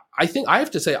 I think I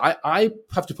have to say, I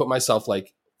have to put myself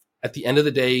at the end of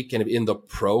the day, kind of in the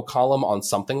pro column on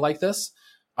something like this.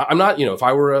 I'm not, if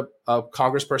I were a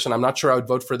congressperson, I'm not sure I would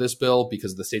vote for this bill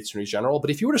because of the state's attorney general. But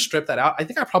if you were to strip that out, I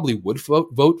think I probably would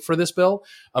vote for this bill,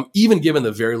 even given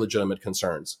the very legitimate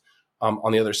concerns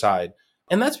on the other side.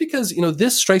 And that's because,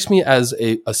 this strikes me as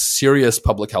a serious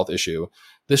public health issue.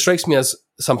 This strikes me as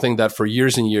something that for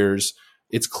years and years,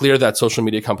 it's clear that social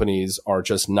media companies are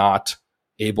just not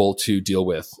able to deal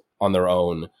with on their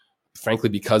own, frankly,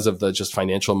 because of the just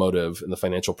financial motive and the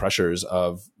financial pressures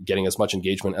of getting as much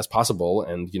engagement as possible.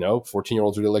 And,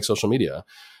 14-year-olds really like social media.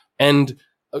 And,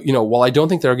 while I don't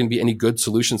think there are going to be any good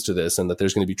solutions to this and that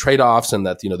there's going to be trade-offs and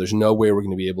that, there's no way we're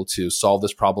going to be able to solve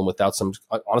this problem without some,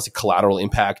 honestly, collateral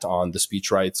impact on the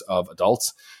speech rights of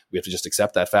adults, we have to just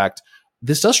accept that fact.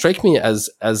 This does strike me as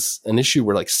an issue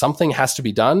where something has to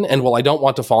be done. And while I don't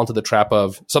want to fall into the trap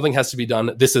of something has to be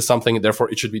done, this is something,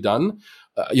 therefore it should be done.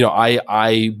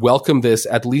 I welcome this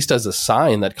at least as a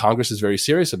sign that Congress is very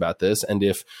serious about this. And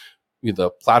if the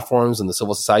platforms and the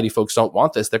civil society folks don't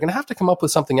want this, they're going to have to come up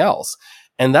with something else.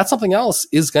 And that something else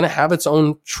is going to have its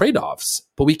own trade-offs.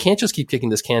 But we can't just keep kicking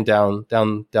this can down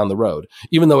the road.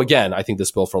 Even though, again, I think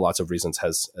this bill for lots of reasons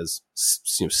has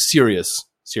serious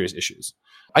issues.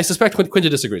 I suspect Quinta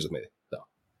disagrees with me,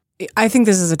 though. I think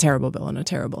this is a terrible bill and a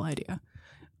terrible idea.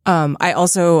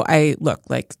 I look,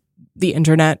 the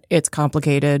internet, it's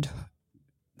complicated.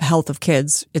 Health of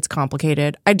kids, it's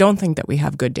complicated. I don't think that we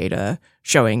have good data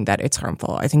showing that it's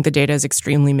harmful. I think the data is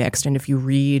extremely mixed. And if you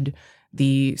read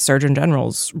the Surgeon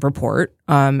General's report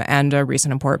and a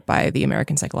recent report by the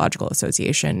American Psychological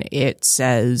Association, it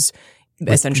says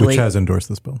essentially— Which has endorsed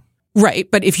this bill.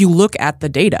 Right. But if you look at the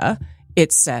data,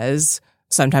 it says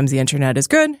sometimes the internet is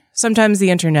good, sometimes the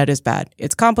internet is bad.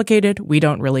 It's complicated. We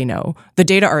don't really know. The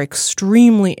data are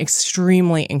extremely,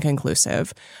 extremely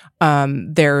inconclusive.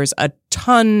 There's a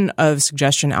ton of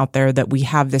suggestion out there that we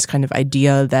have this kind of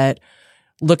idea that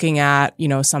looking at,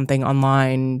 something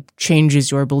online changes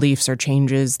your beliefs or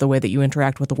changes the way that you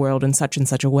interact with the world in such and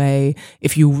such a way.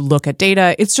 If you look at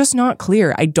data, it's just not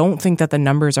clear. I don't think that the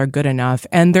numbers are good enough.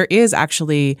 And there is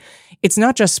actually, it's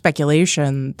not just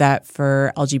speculation that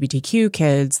for LGBTQ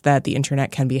kids that the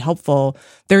internet can be helpful.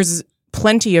 There's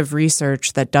plenty of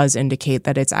research that does indicate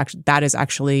that that is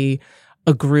actually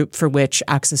a group for which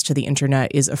access to the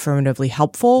internet is affirmatively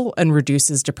helpful and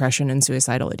reduces depression and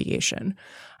suicidal ideation.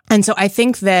 And so I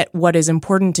think that what is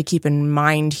important to keep in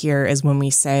mind here is when we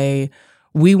say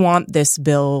we want this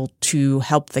bill to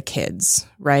help the kids,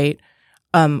 right?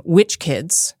 Which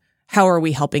kids? How are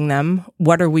we helping them?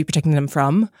 What are we protecting them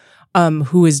from?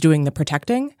 Who is doing the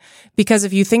protecting? Because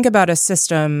if you think about a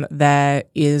system that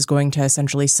is going to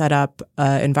essentially set up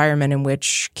an environment in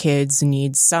which kids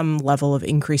need some level of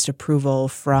increased approval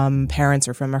from parents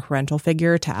or from a parental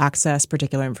figure to access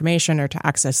particular information or to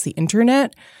access the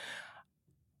internet,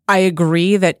 I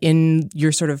agree that in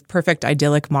your sort of perfect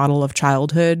idyllic model of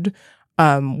childhood,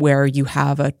 where you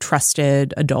have a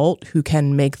trusted adult who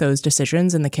can make those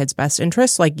decisions in the kid's best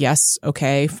interest, like, yes,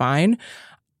 okay, fine.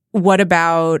 What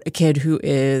about a kid who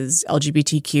is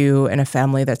LGBTQ in a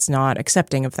family that's not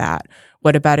accepting of that?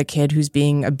 What about a kid who's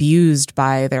being abused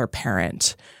by their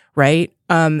parent, right?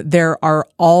 There are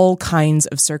all kinds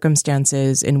of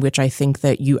circumstances in which I think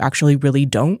that you actually really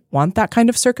don't want that kind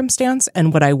of circumstance.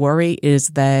 And what I worry is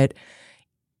that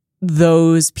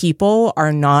those people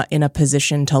are not in a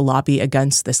position to lobby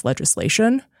against this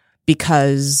legislation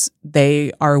because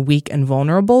they are weak and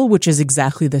vulnerable, which is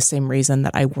exactly the same reason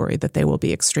that I worry that they will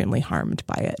be extremely harmed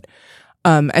by it.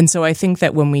 And so I think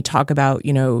that when we talk about,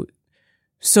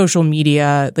 social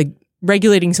media, like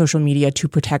regulating social media to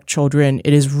protect children,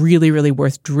 it is really, really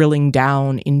worth drilling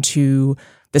down into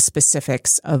the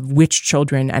specifics of which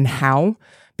children and how.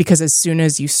 Because as soon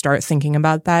as you start thinking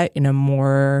about that in a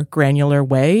more granular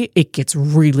way, it gets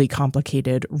really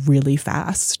complicated really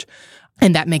fast.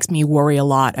 And that makes me worry a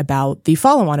lot about the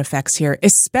follow-on effects here,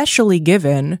 especially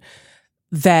given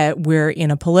that we're in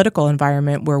a political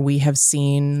environment where we have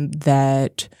seen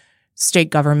that state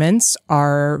governments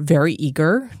are very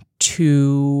eager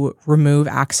to remove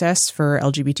access for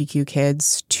LGBTQ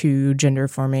kids to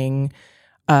gender-affirming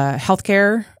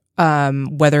healthcare,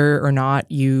 whether or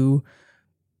not you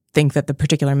think that the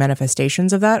particular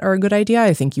manifestations of that are a good idea.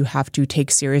 I think you have to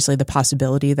take seriously the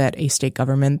possibility that a state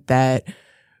government that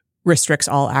restricts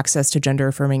all access to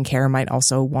gender-affirming care might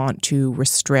also want to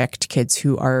restrict kids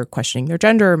who are questioning their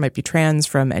gender, might be trans,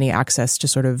 from any access to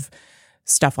sort of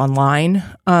stuff online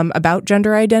about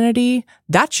gender identity.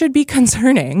 That should be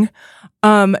concerning,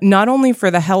 not only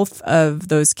for the health of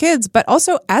those kids, but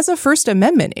also as a First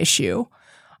Amendment issue.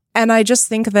 And I just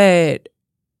think that,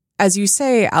 as you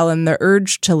say, Alan, the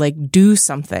urge to do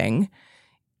something,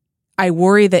 I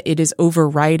worry that it is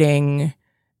overriding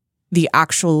the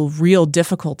actual real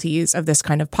difficulties of this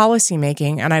kind of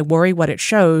policymaking. And I worry what it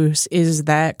shows is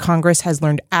that Congress has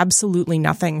learned absolutely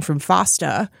nothing from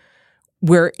FOSTA,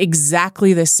 where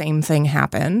exactly the same thing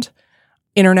happened.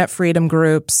 Internet freedom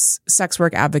groups, sex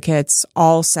work advocates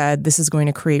all said this is going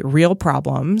to create real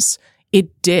problems.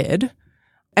 It did.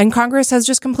 And Congress has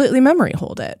just completely memory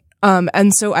holed it.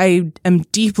 And so I am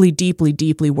deeply, deeply,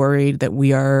 deeply worried that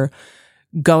we are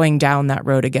going down that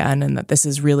road again, and that this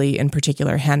is really, in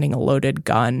particular, handing a loaded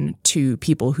gun to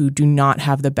people who do not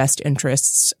have the best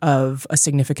interests of a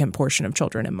significant portion of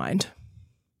children in mind.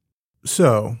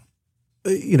 So,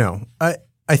 I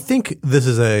think this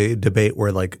is a debate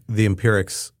where the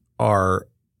empirics are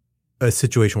a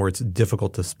situation where it's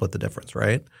difficult to split the difference,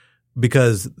 right?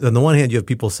 Because on the one hand, you have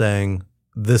people saying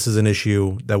this is an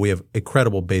issue that we have a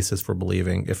credible basis for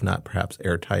believing, if not perhaps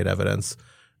airtight evidence,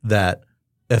 that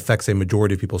affects a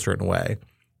majority of people a certain way.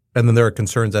 And then there are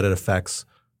concerns that it affects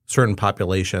certain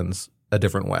populations a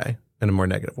different way, in a more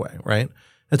negative way, right?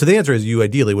 And so the answer is you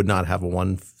ideally would not have a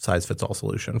one-size-fits-all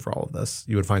solution for all of this.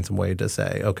 You would find some way to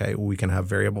say, okay, we can have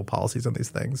variable policies on these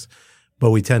things,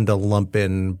 but we tend to lump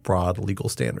in broad legal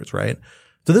standards, right?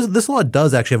 So this law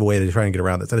does actually have a way to try and get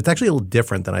around this. And it's actually a little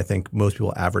different than I think most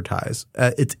people advertise.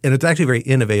 It's actually very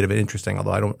innovative and interesting,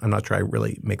 although I'm not sure it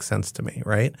really makes sense to me,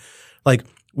 right?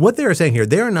 What they are saying here,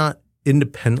 they are not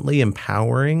independently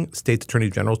empowering states' attorney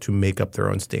generals to make up their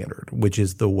own standard, which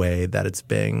is the way that it's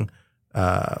being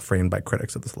framed by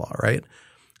critics of this law, right?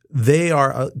 They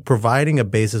are providing a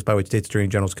basis by which states' attorney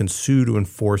generals can sue to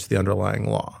enforce the underlying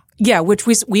law. Yeah, which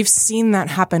we've seen that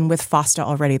happen with FOSTA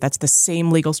already. That's the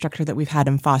same legal structure that we've had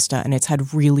in FOSTA, and it's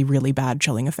had really, really bad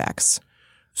chilling effects.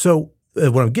 So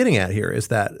what I'm getting at here is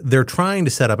that they're trying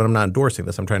to set up, and I'm not endorsing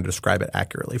this, I'm trying to describe it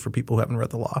accurately for people who haven't read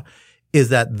the law, is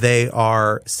that they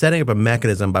are setting up a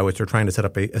mechanism by which they're trying to set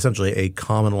up essentially a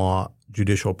common law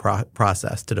judicial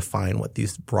process to define what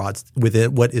these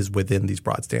what is within these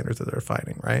broad standards that they're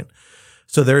defining, right?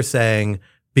 So they're saying,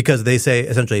 because they say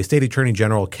essentially a state attorney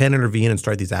general can intervene and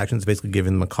start these actions, basically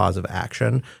giving them a cause of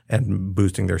action and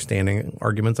boosting their standing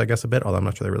arguments, I guess, a bit, although I'm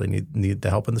not sure they really need the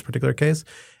help in this particular case,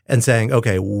 and saying,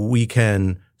 okay, we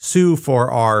can sue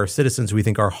for our citizens who we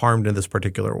think are harmed in this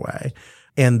particular way.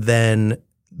 And then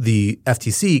the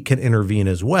FTC can intervene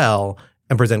as well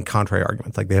and present contrary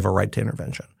arguments, like they have a right to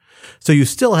intervention. So you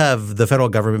still have the federal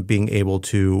government being able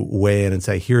to weigh in and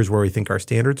say, here's where we think our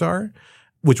standards are,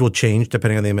 which will change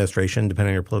depending on the administration,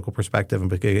 depending on your political perspective, and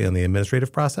particularly on the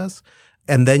administrative process.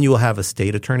 And then you will have a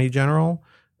state attorney general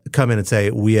come in and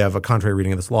say, we have a contrary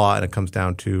reading of this law, and it comes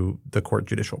down to the court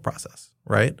judicial process,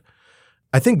 right?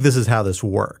 I think this is how this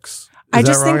works. I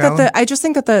just think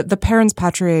that the parens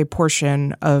patriae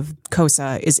portion of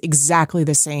COSA is exactly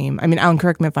the same. I mean, Alan,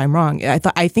 correct me if I'm wrong.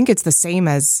 I think it's the same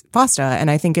as FOSTA,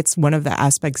 and I think it's one of the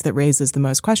aspects that raises the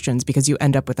most questions because you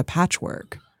end up with a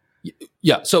patchwork.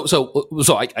 Yeah. So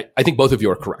I think both of you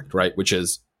are correct, right? Which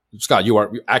is, Scott, you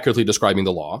are accurately describing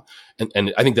the law,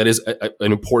 and I think that is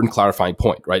an important clarifying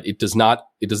point, right? It does not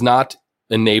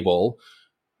enable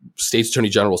states attorney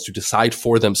generals to decide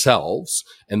for themselves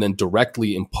and then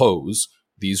directly impose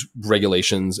these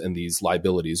regulations and these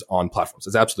liabilities on platforms.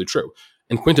 It's absolutely true.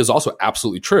 And Quinta is also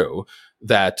absolutely true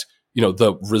that,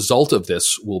 the result of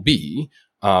this will be,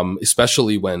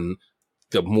 especially when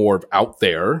the more out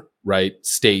there, right,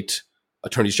 state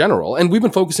attorneys general, and we've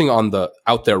been focusing on the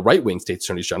out there right-wing state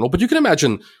attorneys general, but you can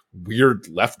imagine weird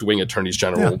left-wing attorneys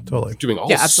general doing all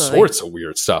sorts of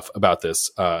weird stuff about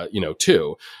this,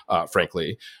 too,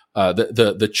 frankly.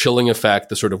 The chilling effect,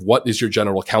 the sort of what is your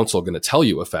general counsel going to tell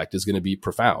you effect is going to be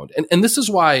profound. And this is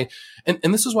why,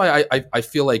 I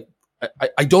feel like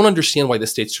I don't understand why the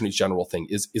state's attorney general thing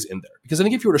is in there. Because I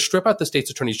think if you were to strip out the state's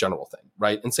attorney general thing,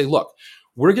 right, and say, look,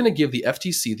 we're going to give the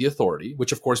FTC the authority,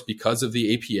 which of course, because of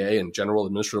the APA and general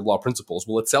administrative law principles,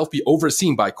 will itself be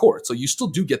overseen by court. So you still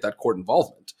do get that court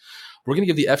involvement. We're going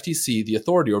to give the FTC the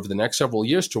authority over the next several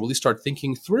years to really start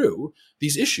thinking through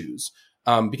these issues.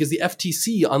 Because the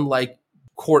FTC, unlike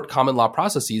court common law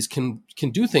processes, can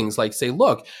do things like say,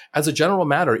 look, as a general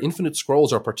matter, infinite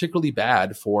scrolls are particularly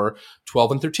bad for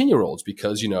 12 and 13-year-olds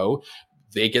because,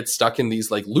 they get stuck in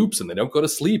these like loops and they don't go to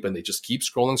sleep and they just keep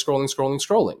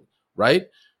scrolling, right?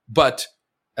 But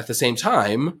at the same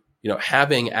time,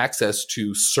 having access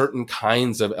to certain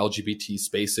kinds of LGBT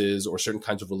spaces or certain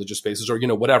kinds of religious spaces or,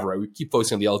 whatever, right? We keep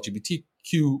focusing on the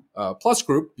LGBTQ plus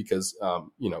group because,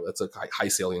 that's a high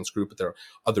salience group, but there are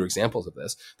other examples of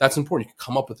this. That's important. You can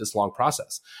come up with this long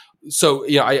process. So,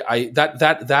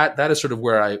 that is sort of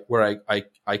where I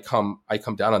come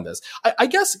down on this. I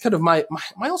guess kind of my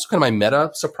meta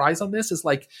surprise on this is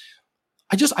like,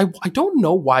 I don't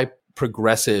know why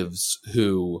progressives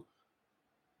who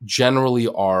generally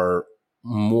are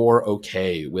more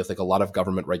okay with like a lot of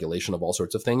government regulation of all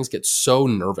sorts of things get so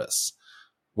nervous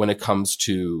when it comes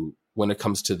to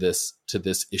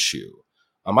this issue.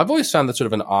 I've always found that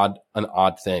sort of an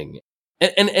odd thing.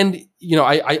 And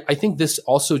I think this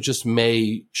also just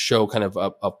may show kind of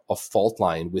a fault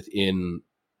line within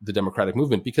the democratic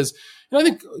movement because, I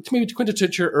think maybe to Quinta,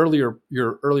 to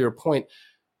your earlier point,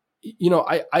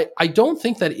 I don't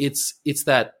think that it's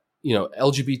that,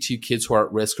 LGBT kids who are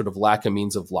at risk sort of lack a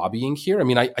means of lobbying here. I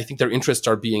mean, I think their interests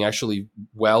are being actually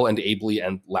well and ably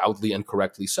and loudly and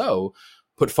correctly so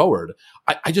put forward.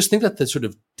 I just think that the sort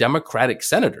of Democratic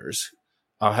senators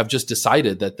have just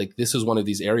decided that this is one of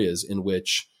these areas in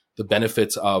which the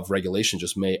benefits of regulation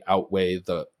just may outweigh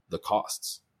the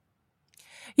costs.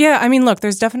 Yeah, I mean, look,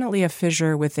 there's definitely a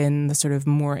fissure within the sort of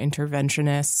more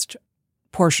interventionist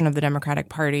portion of the Democratic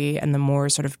Party and the more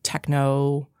sort of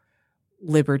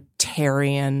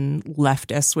techno-libertarian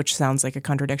leftists, which sounds like a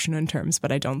contradiction in terms,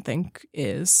 but I don't think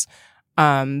is,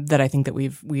 that I think that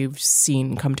we've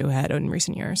seen come to a head in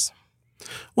recent years.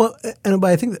 Well, but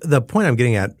I think the point I'm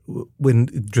getting at when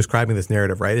describing this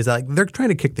narrative, right, is that they're trying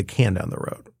to kick the can down the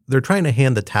road. They're trying to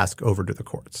hand the task over to the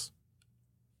courts,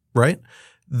 right?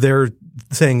 They're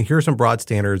saying, here are some broad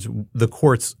standards. The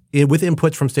courts, with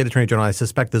inputs from state attorney general, I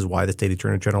suspect this is why the state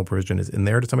attorney general provision is in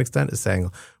there to some extent, is saying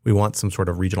we want some sort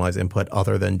of regionalized input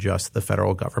other than just the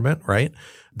federal government, right?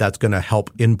 That's going to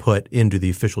help input into the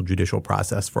official judicial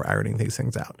process for ironing these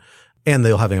things out. And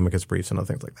they'll have amicus briefs and other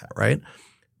things like that, right?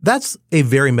 That's a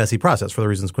very messy process for the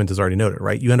reasons Quinta's already noted,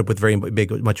 right? You end up with very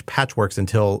much patchworks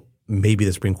until maybe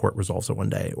the Supreme Court resolves it one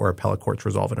day or appellate courts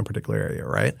resolve it in a particular area,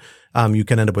 right? You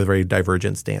can end up with very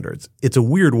divergent standards. It's a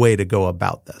weird way to go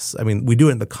about this. I mean, we do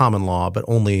it in the common law, but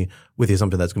only with the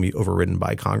assumption that's going to be overridden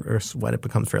by Congress when it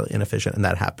becomes fairly inefficient, and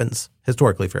that happens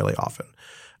historically fairly often.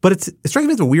 But it strikes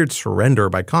me as a weird surrender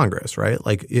by Congress, right?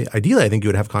 Like ideally, I think you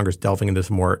would have Congress delving into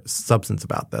some more substance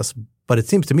about this. But it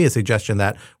seems to me a suggestion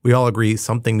that we all agree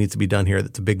something needs to be done here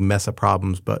that's a big mess of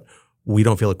problems, but we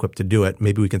don't feel equipped to do it.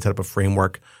 Maybe we can set up a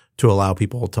framework to allow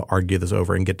people to argue this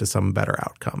over and get to some better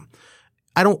outcome.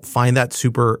 I don't find that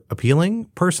super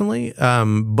appealing personally,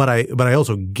 but I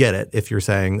also get it if you're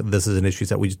saying this is an issue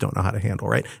that we just don't know how to handle,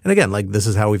 right? And again, like this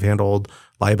is how we've handled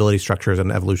liability structures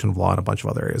and evolution of law and a bunch of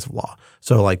other areas of law.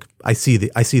 So like I see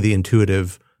the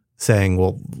intuitive saying,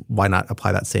 well, why not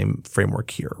apply that same framework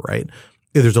here, right?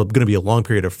 There's going to be a long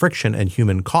period of friction and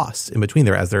human costs in between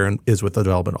there, as there is with the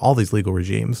development of all these legal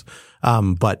regimes.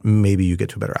 But maybe you get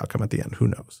to a better outcome at the end. Who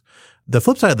knows? The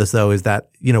flip side of this, though, is that,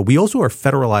 we also are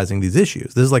federalizing these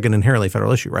issues. This is like an inherently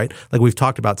federal issue, right? Like we've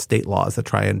talked about state laws that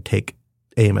try and take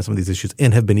aim at some of these issues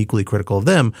and have been equally critical of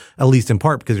them, at least in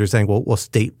part because you're saying, well,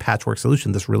 state patchwork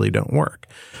solutions, this really don't work.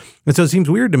 And so it seems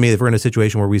weird to me if we're in a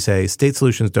situation where we say state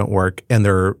solutions don't work and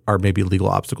there are maybe legal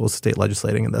obstacles to state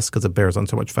legislating in this because it bears on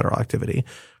so much federal activity.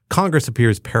 Congress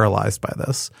appears paralyzed by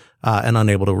this and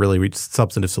unable to really reach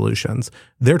substantive solutions.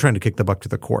 They're trying to kick the buck to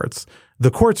the courts. The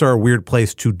courts are a weird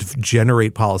place to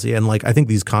generate policy. And I think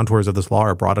these contours of this law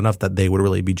are broad enough that they would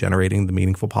really be generating the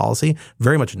meaningful policy.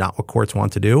 Very much not what courts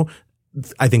want to do.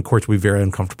 I think courts will be very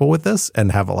uncomfortable with this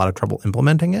and have a lot of trouble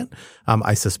implementing it.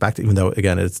 I suspect, even though,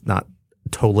 again, it's not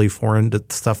totally foreign to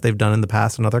stuff they've done in the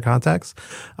past in other contexts,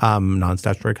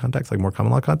 non-statutory contexts, like more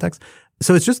common law contexts.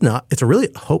 So it's just not – it's a really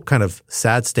kind of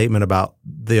sad statement about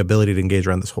the ability to engage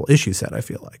around this whole issue set, I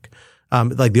feel like.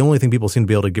 The only thing people seem to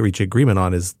be able to reach agreement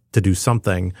on is to do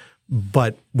something,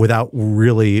 but without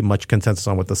really much consensus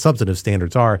on what the substantive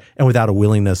standards are and without a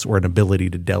willingness or an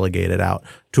ability to delegate it out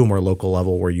to a more local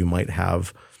level where you might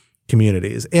have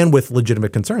communities and with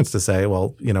legitimate concerns to say,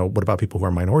 well, what about people who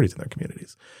are minorities in their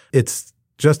communities? It's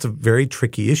just a very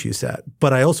tricky issue set.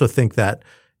 But I also think that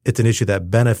it's an issue that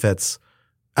benefits –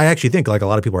 I actually think a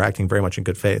lot of people are acting very much in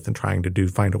good faith and trying to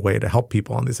find a way to help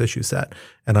people on this issue set.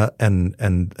 And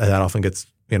that often gets,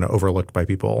 overlooked by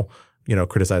people,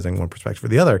 criticizing one perspective or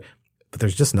the other. But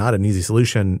there's just not an easy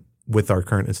solution with our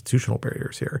current institutional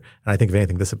barriers here. And I think if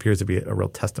anything, this appears to be a real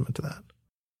testament to that.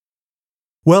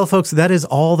 Well, folks, that is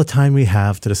all the time we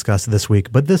have to discuss this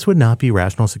week, but this would not be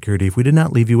Rational Security if we did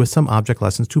not leave you with some object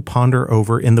lessons to ponder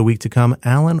over in the week to come.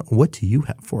 Alan, what do you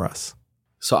have for us?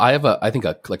 So I have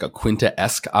a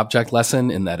Quinta-esque object lesson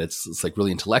in that it's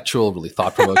really intellectual, really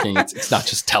thought-provoking. It's not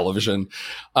just television.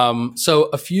 So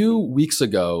a few weeks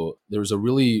ago, there was a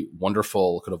really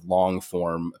wonderful kind of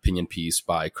long-form opinion piece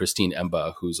by Christine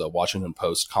Emba, who's a Washington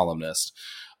Post columnist,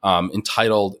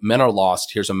 entitled "Men Are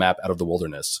Lost, Here's a Map Out of the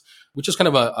Wilderness," which is kind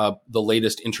of the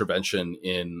latest intervention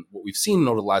in what we've seen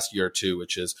over the last year or two,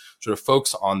 which is sort of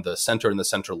folks on the center and the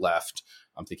center left.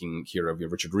 I'm thinking here of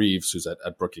Richard Reeves, who's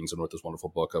at Brookings and wrote this wonderful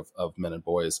book of Men and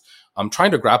Boys. I'm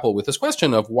trying to grapple with this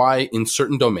question of why in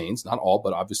certain domains, not all,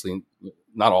 but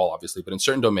not all, but in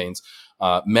certain domains,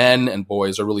 men and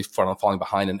boys are really falling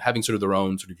behind and having sort of their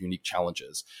own sort of unique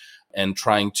challenges, and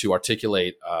trying to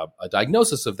articulate a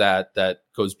diagnosis of that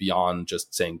goes beyond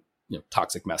just saying,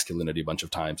 toxic masculinity a bunch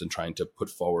of times and trying to put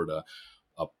forward a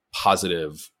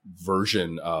positive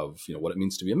version of, what it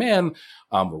means to be a man,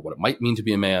 or what it might mean to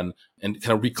be a man, and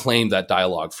kind of reclaim that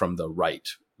dialogue from the right,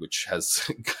 which has,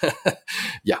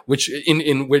 which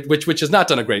has not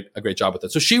done a great job with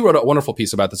it. So she wrote a wonderful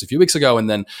piece about this a few weeks ago, and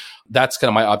then that's kind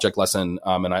of my object lesson.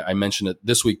 And I mentioned it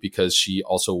this week because she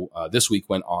also this week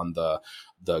went on the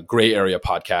Gray Area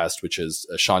podcast, which is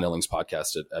Sean Illing's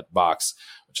podcast at Vox,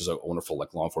 which is a wonderful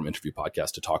long form interview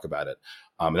podcast to talk about it.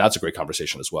 And that's a great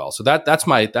conversation as well. So that's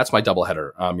my double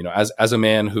header. As a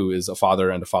man who is a father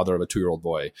and a father of a 2-year-old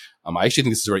boy, I actually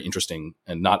think this is a very interesting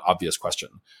and not obvious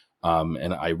question.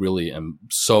 And I really am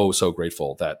so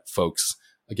grateful that folks,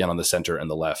 again, on the center and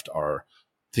the left are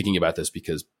thinking about this,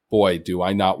 because boy, do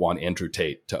I not want Andrew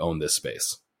Tate to own this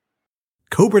space.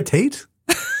 Cobra Tate?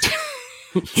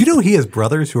 Do you know he has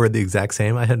brothers who are the exact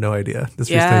same? I had no idea.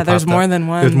 Yeah, there's more than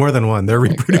one. There's more than one. They're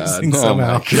reproducing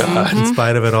somehow in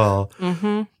spite of it all.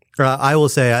 Mm-hmm. I will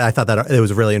say I thought that it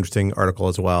was a really interesting article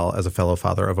as well, as a fellow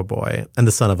father of a boy and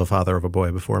the son of a father of a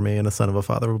boy before me and a son of a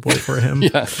father of a boy for him.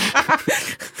 Yeah.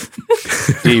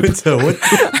 Deep. So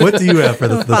what do you have for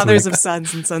this fathers week? of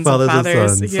sons and sons of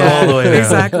fathers. Sons, yeah, all the way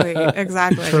down.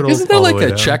 Exactly. Isn't there like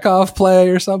a Chekhov play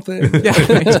or something? Yeah,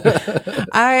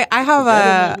 right. I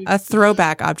have a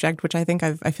throwback object, which I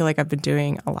feel like I've been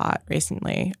doing a lot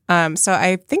recently. So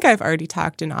I think I've already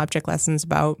talked in object lessons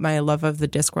about my love of the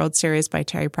Discworld series by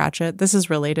Terry Pratchett. This is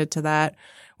related to that.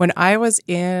 When I was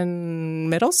in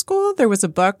middle school, there was a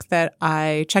book that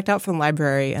I checked out from the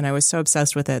library, and I was so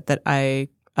obsessed with it that I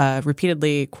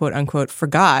repeatedly, quote unquote,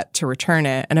 forgot to return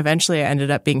it. And eventually I ended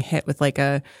up being hit with like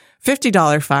a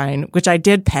 $50 fine, which I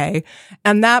did pay.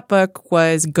 And that book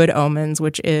was Good Omens,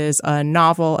 which is a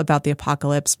novel about the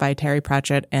apocalypse by Terry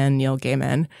Pratchett and Neil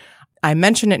Gaiman. I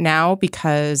mention it now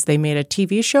because they made a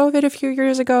TV show of it a few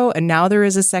years ago, and now there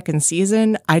is a second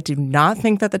season. I do not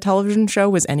think that the television show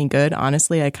was any good.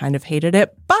 Honestly, I kind of hated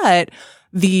it. But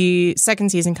the second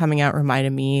season coming out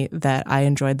reminded me that I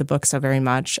enjoyed the book so very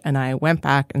much, and I went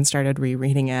back and started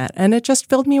rereading it, and it just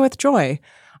filled me with joy.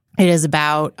 It is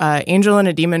about an angel and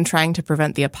a demon trying to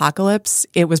prevent the apocalypse.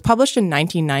 It was published in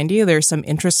 1990. There's some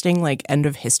interesting, like, end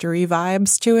of history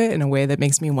vibes to it in a way that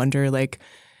makes me wonder, like,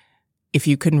 if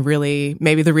you couldn't really,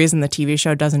 maybe the reason the TV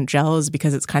show doesn't gel is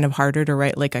because it's kind of harder to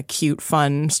write like a cute,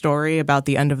 fun story about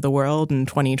the end of the world in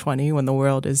 2020 when the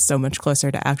world is so much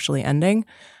closer to actually ending.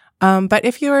 But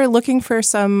if you're looking for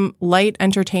some light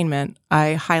entertainment,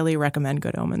 I highly recommend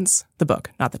Good Omens, the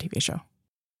book, not the TV show.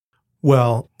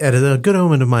 Well, at a good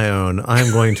omen of my own,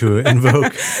 I'm going to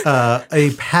invoke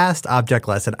a past object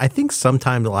lesson. I think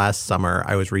sometime last summer,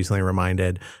 I was recently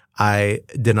reminded I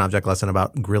did an object lesson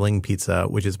about grilling pizza,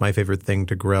 which is my favorite thing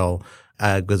to grill.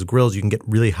 Because grills, you can get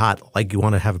really hot like you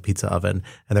want to have a pizza oven,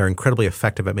 and they're incredibly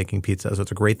effective at making pizza. So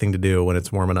it's a great thing to do when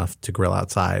it's warm enough to grill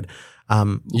outside.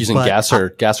 Using gas or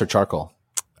charcoal?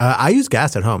 I use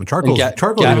gas at home. Charcoal is even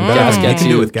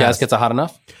better. Gas gets it hot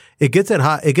enough? It gets it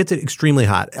hot. It gets it extremely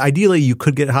hot. Ideally, you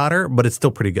could get hotter, but it's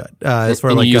still pretty good. As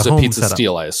far like you use a pizza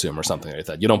steel, I assume, or something like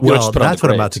that. You don't just put it on the grate. That's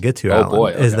what I'm about to get to, Alan,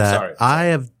 boy. Okay, is that I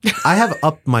have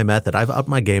upped my method. I've upped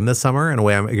my game this summer in a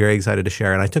way I'm very excited to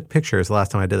share. And I took pictures the last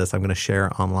time I did this. I'm going to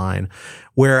share online.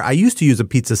 Where I used to use a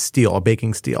pizza steel, a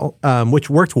baking steel,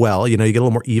 which worked well. You know, you get a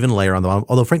little more even layer on the bottom.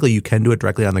 Although, frankly, you can do it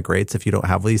directly on the grates if you don't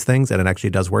have these things, and it actually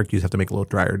does work. You just have to make a little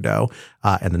drier dough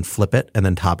and then flip it and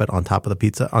then top it on top of the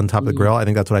pizza, on top of the grill. I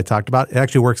think that's what I talked about. It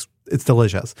actually works. It's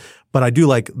delicious. But I do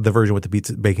like the version with the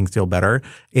pizza baking steel better.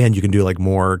 And you can do like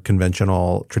more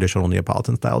conventional, traditional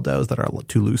Neapolitan style doughs that are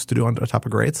too loose to do on top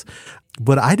of grates.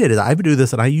 What I did is I would do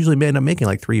this, and I usually end up making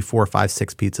like 3, 4, 5,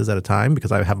 6 pizzas at a time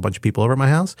because I have a bunch of people over at my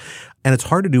house. And it's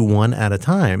hard to do one at a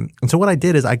time. And so what I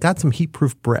did is I got some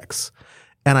heat-proof bricks,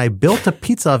 and I built a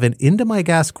pizza oven into my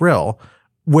gas grill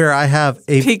where I have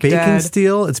a baking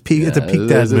steel. It's a peak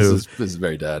dad move. This is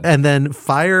very dad. And then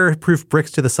fireproof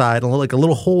bricks to the side, and like a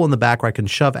little hole in the back where I can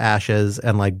shove ashes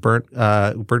and like burnt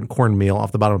cornmeal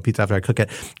off the bottom of pizza after I cook it.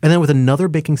 And then with another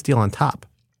baking steel on top.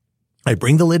 I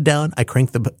bring the lid down. I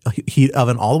crank the heat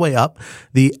oven all the way up.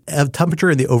 The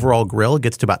temperature in the overall grill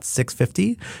gets to about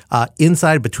 650.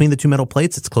 Inside between the two metal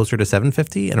plates, it's closer to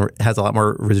 750 and it has a lot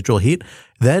more residual heat.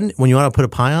 Then when you want to put a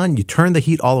pie on, you turn the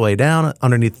heat all the way down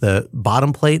underneath the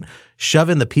bottom plate, shove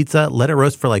in the pizza, let it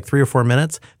roast for like 3 or 4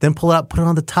 minutes, then pull it out, put it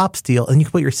on the top steel, and you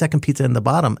can put your second pizza in the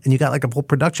bottom, and you got like a full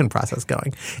production process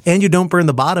going. And you don't burn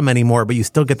the bottom anymore, but you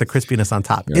still get the crispiness on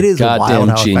top. It is wild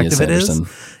how effective it is.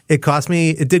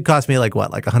 It did cost me like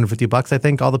 $150, I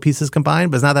think, all the pieces combined,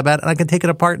 but it's not that bad. And I can take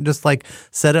it apart and just like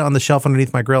set it on the shelf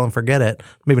underneath my grill and forget it.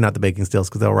 Maybe not the baking steels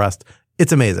because they'll rust.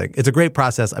 It's amazing. It's a great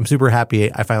process. I'm super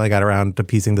happy I finally got around to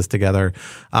piecing this together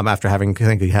after having, I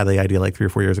think we had the idea like 3 or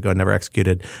 4 years ago and never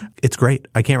executed. It's great.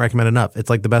 I can't recommend enough.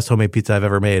 It's like the best homemade pizza I've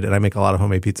ever made, and I make a lot of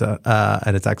homemade pizza,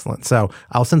 and it's excellent. So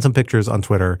I'll send some pictures on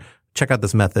Twitter. Check out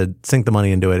this method. Sink the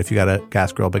money into it. If you got a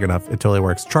gas grill big enough, it totally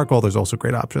works. Charcoal, there's also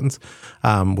great options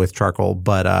with charcoal,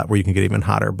 but where you can get even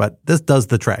hotter. But this does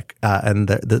the trick, and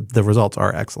the results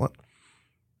are excellent.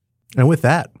 And with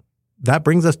that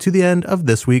brings us to the end of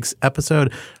this week's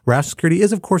episode. Rational Security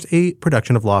is, of course, a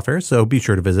production of Lawfare, so be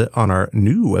sure to visit on our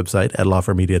new website at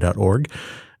lawfaremedia.org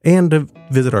and to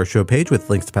visit our show page with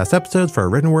links to past episodes for our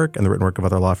written work and the written work of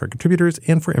other Lawfare contributors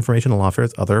and for information on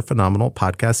Lawfare's other phenomenal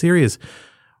podcast series.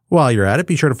 While you're at it,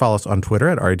 be sure to follow us on Twitter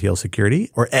at RATL Security,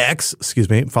 or X,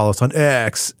 follow us on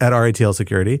X at RATL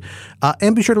Security,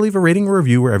 and be sure to leave a rating or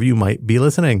review wherever you might be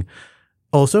listening.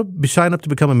 Also, sign up to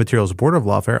become a material supporter of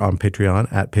Lawfare on Patreon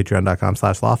at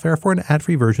patreon.com/Lawfare for an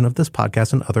ad-free version of this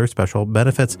podcast and other special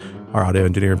benefits. Our audio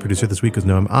engineer and producer this week is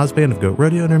Noam Osband of Goat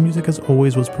Rodeo, and our music, as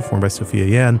always, was performed by Sophia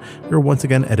Yan. We were once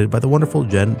again edited by the wonderful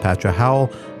Jen Patra Howell.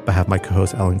 On behalf of my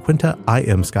co-host Alan Quinta, I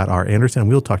am Scott R. Anderson,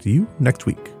 and we'll talk to you next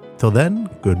week. Till then,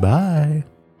 goodbye.